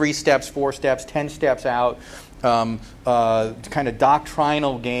long 3 steps, 4 steps, 10 steps out kind of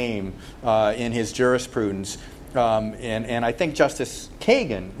doctrinal game in his jurisprudence. And I think Justice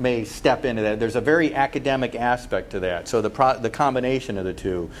Kagan may step into that. There's a very academic aspect to that. So the combination of the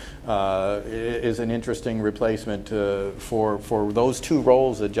two is an interesting replacement for those two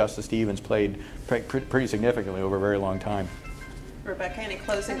roles that Justice Stevens played pretty significantly over a very long time. Rebecca, any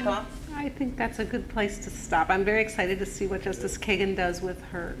closing thoughts? I think that's a good place to stop. I'm very excited to see what Justice Kagan does with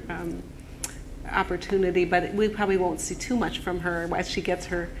her opportunity, but we probably won't see too much from her as she gets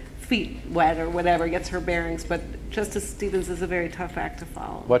her feet wet or whatever, gets her bearings. But Justice Stevens is a very tough act to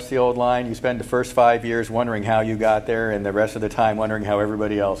follow. What's the old line? You spend the first 5 years wondering how you got there, and the rest of the time wondering how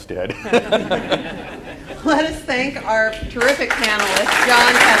everybody else did. Let us thank our terrific panelists,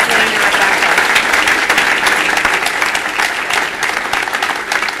 John, Kathleen, and Rebecca.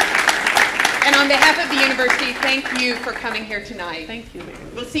 And on behalf of the university, thank you for coming here tonight. Thank you.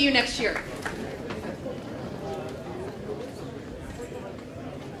 We'll see you next year.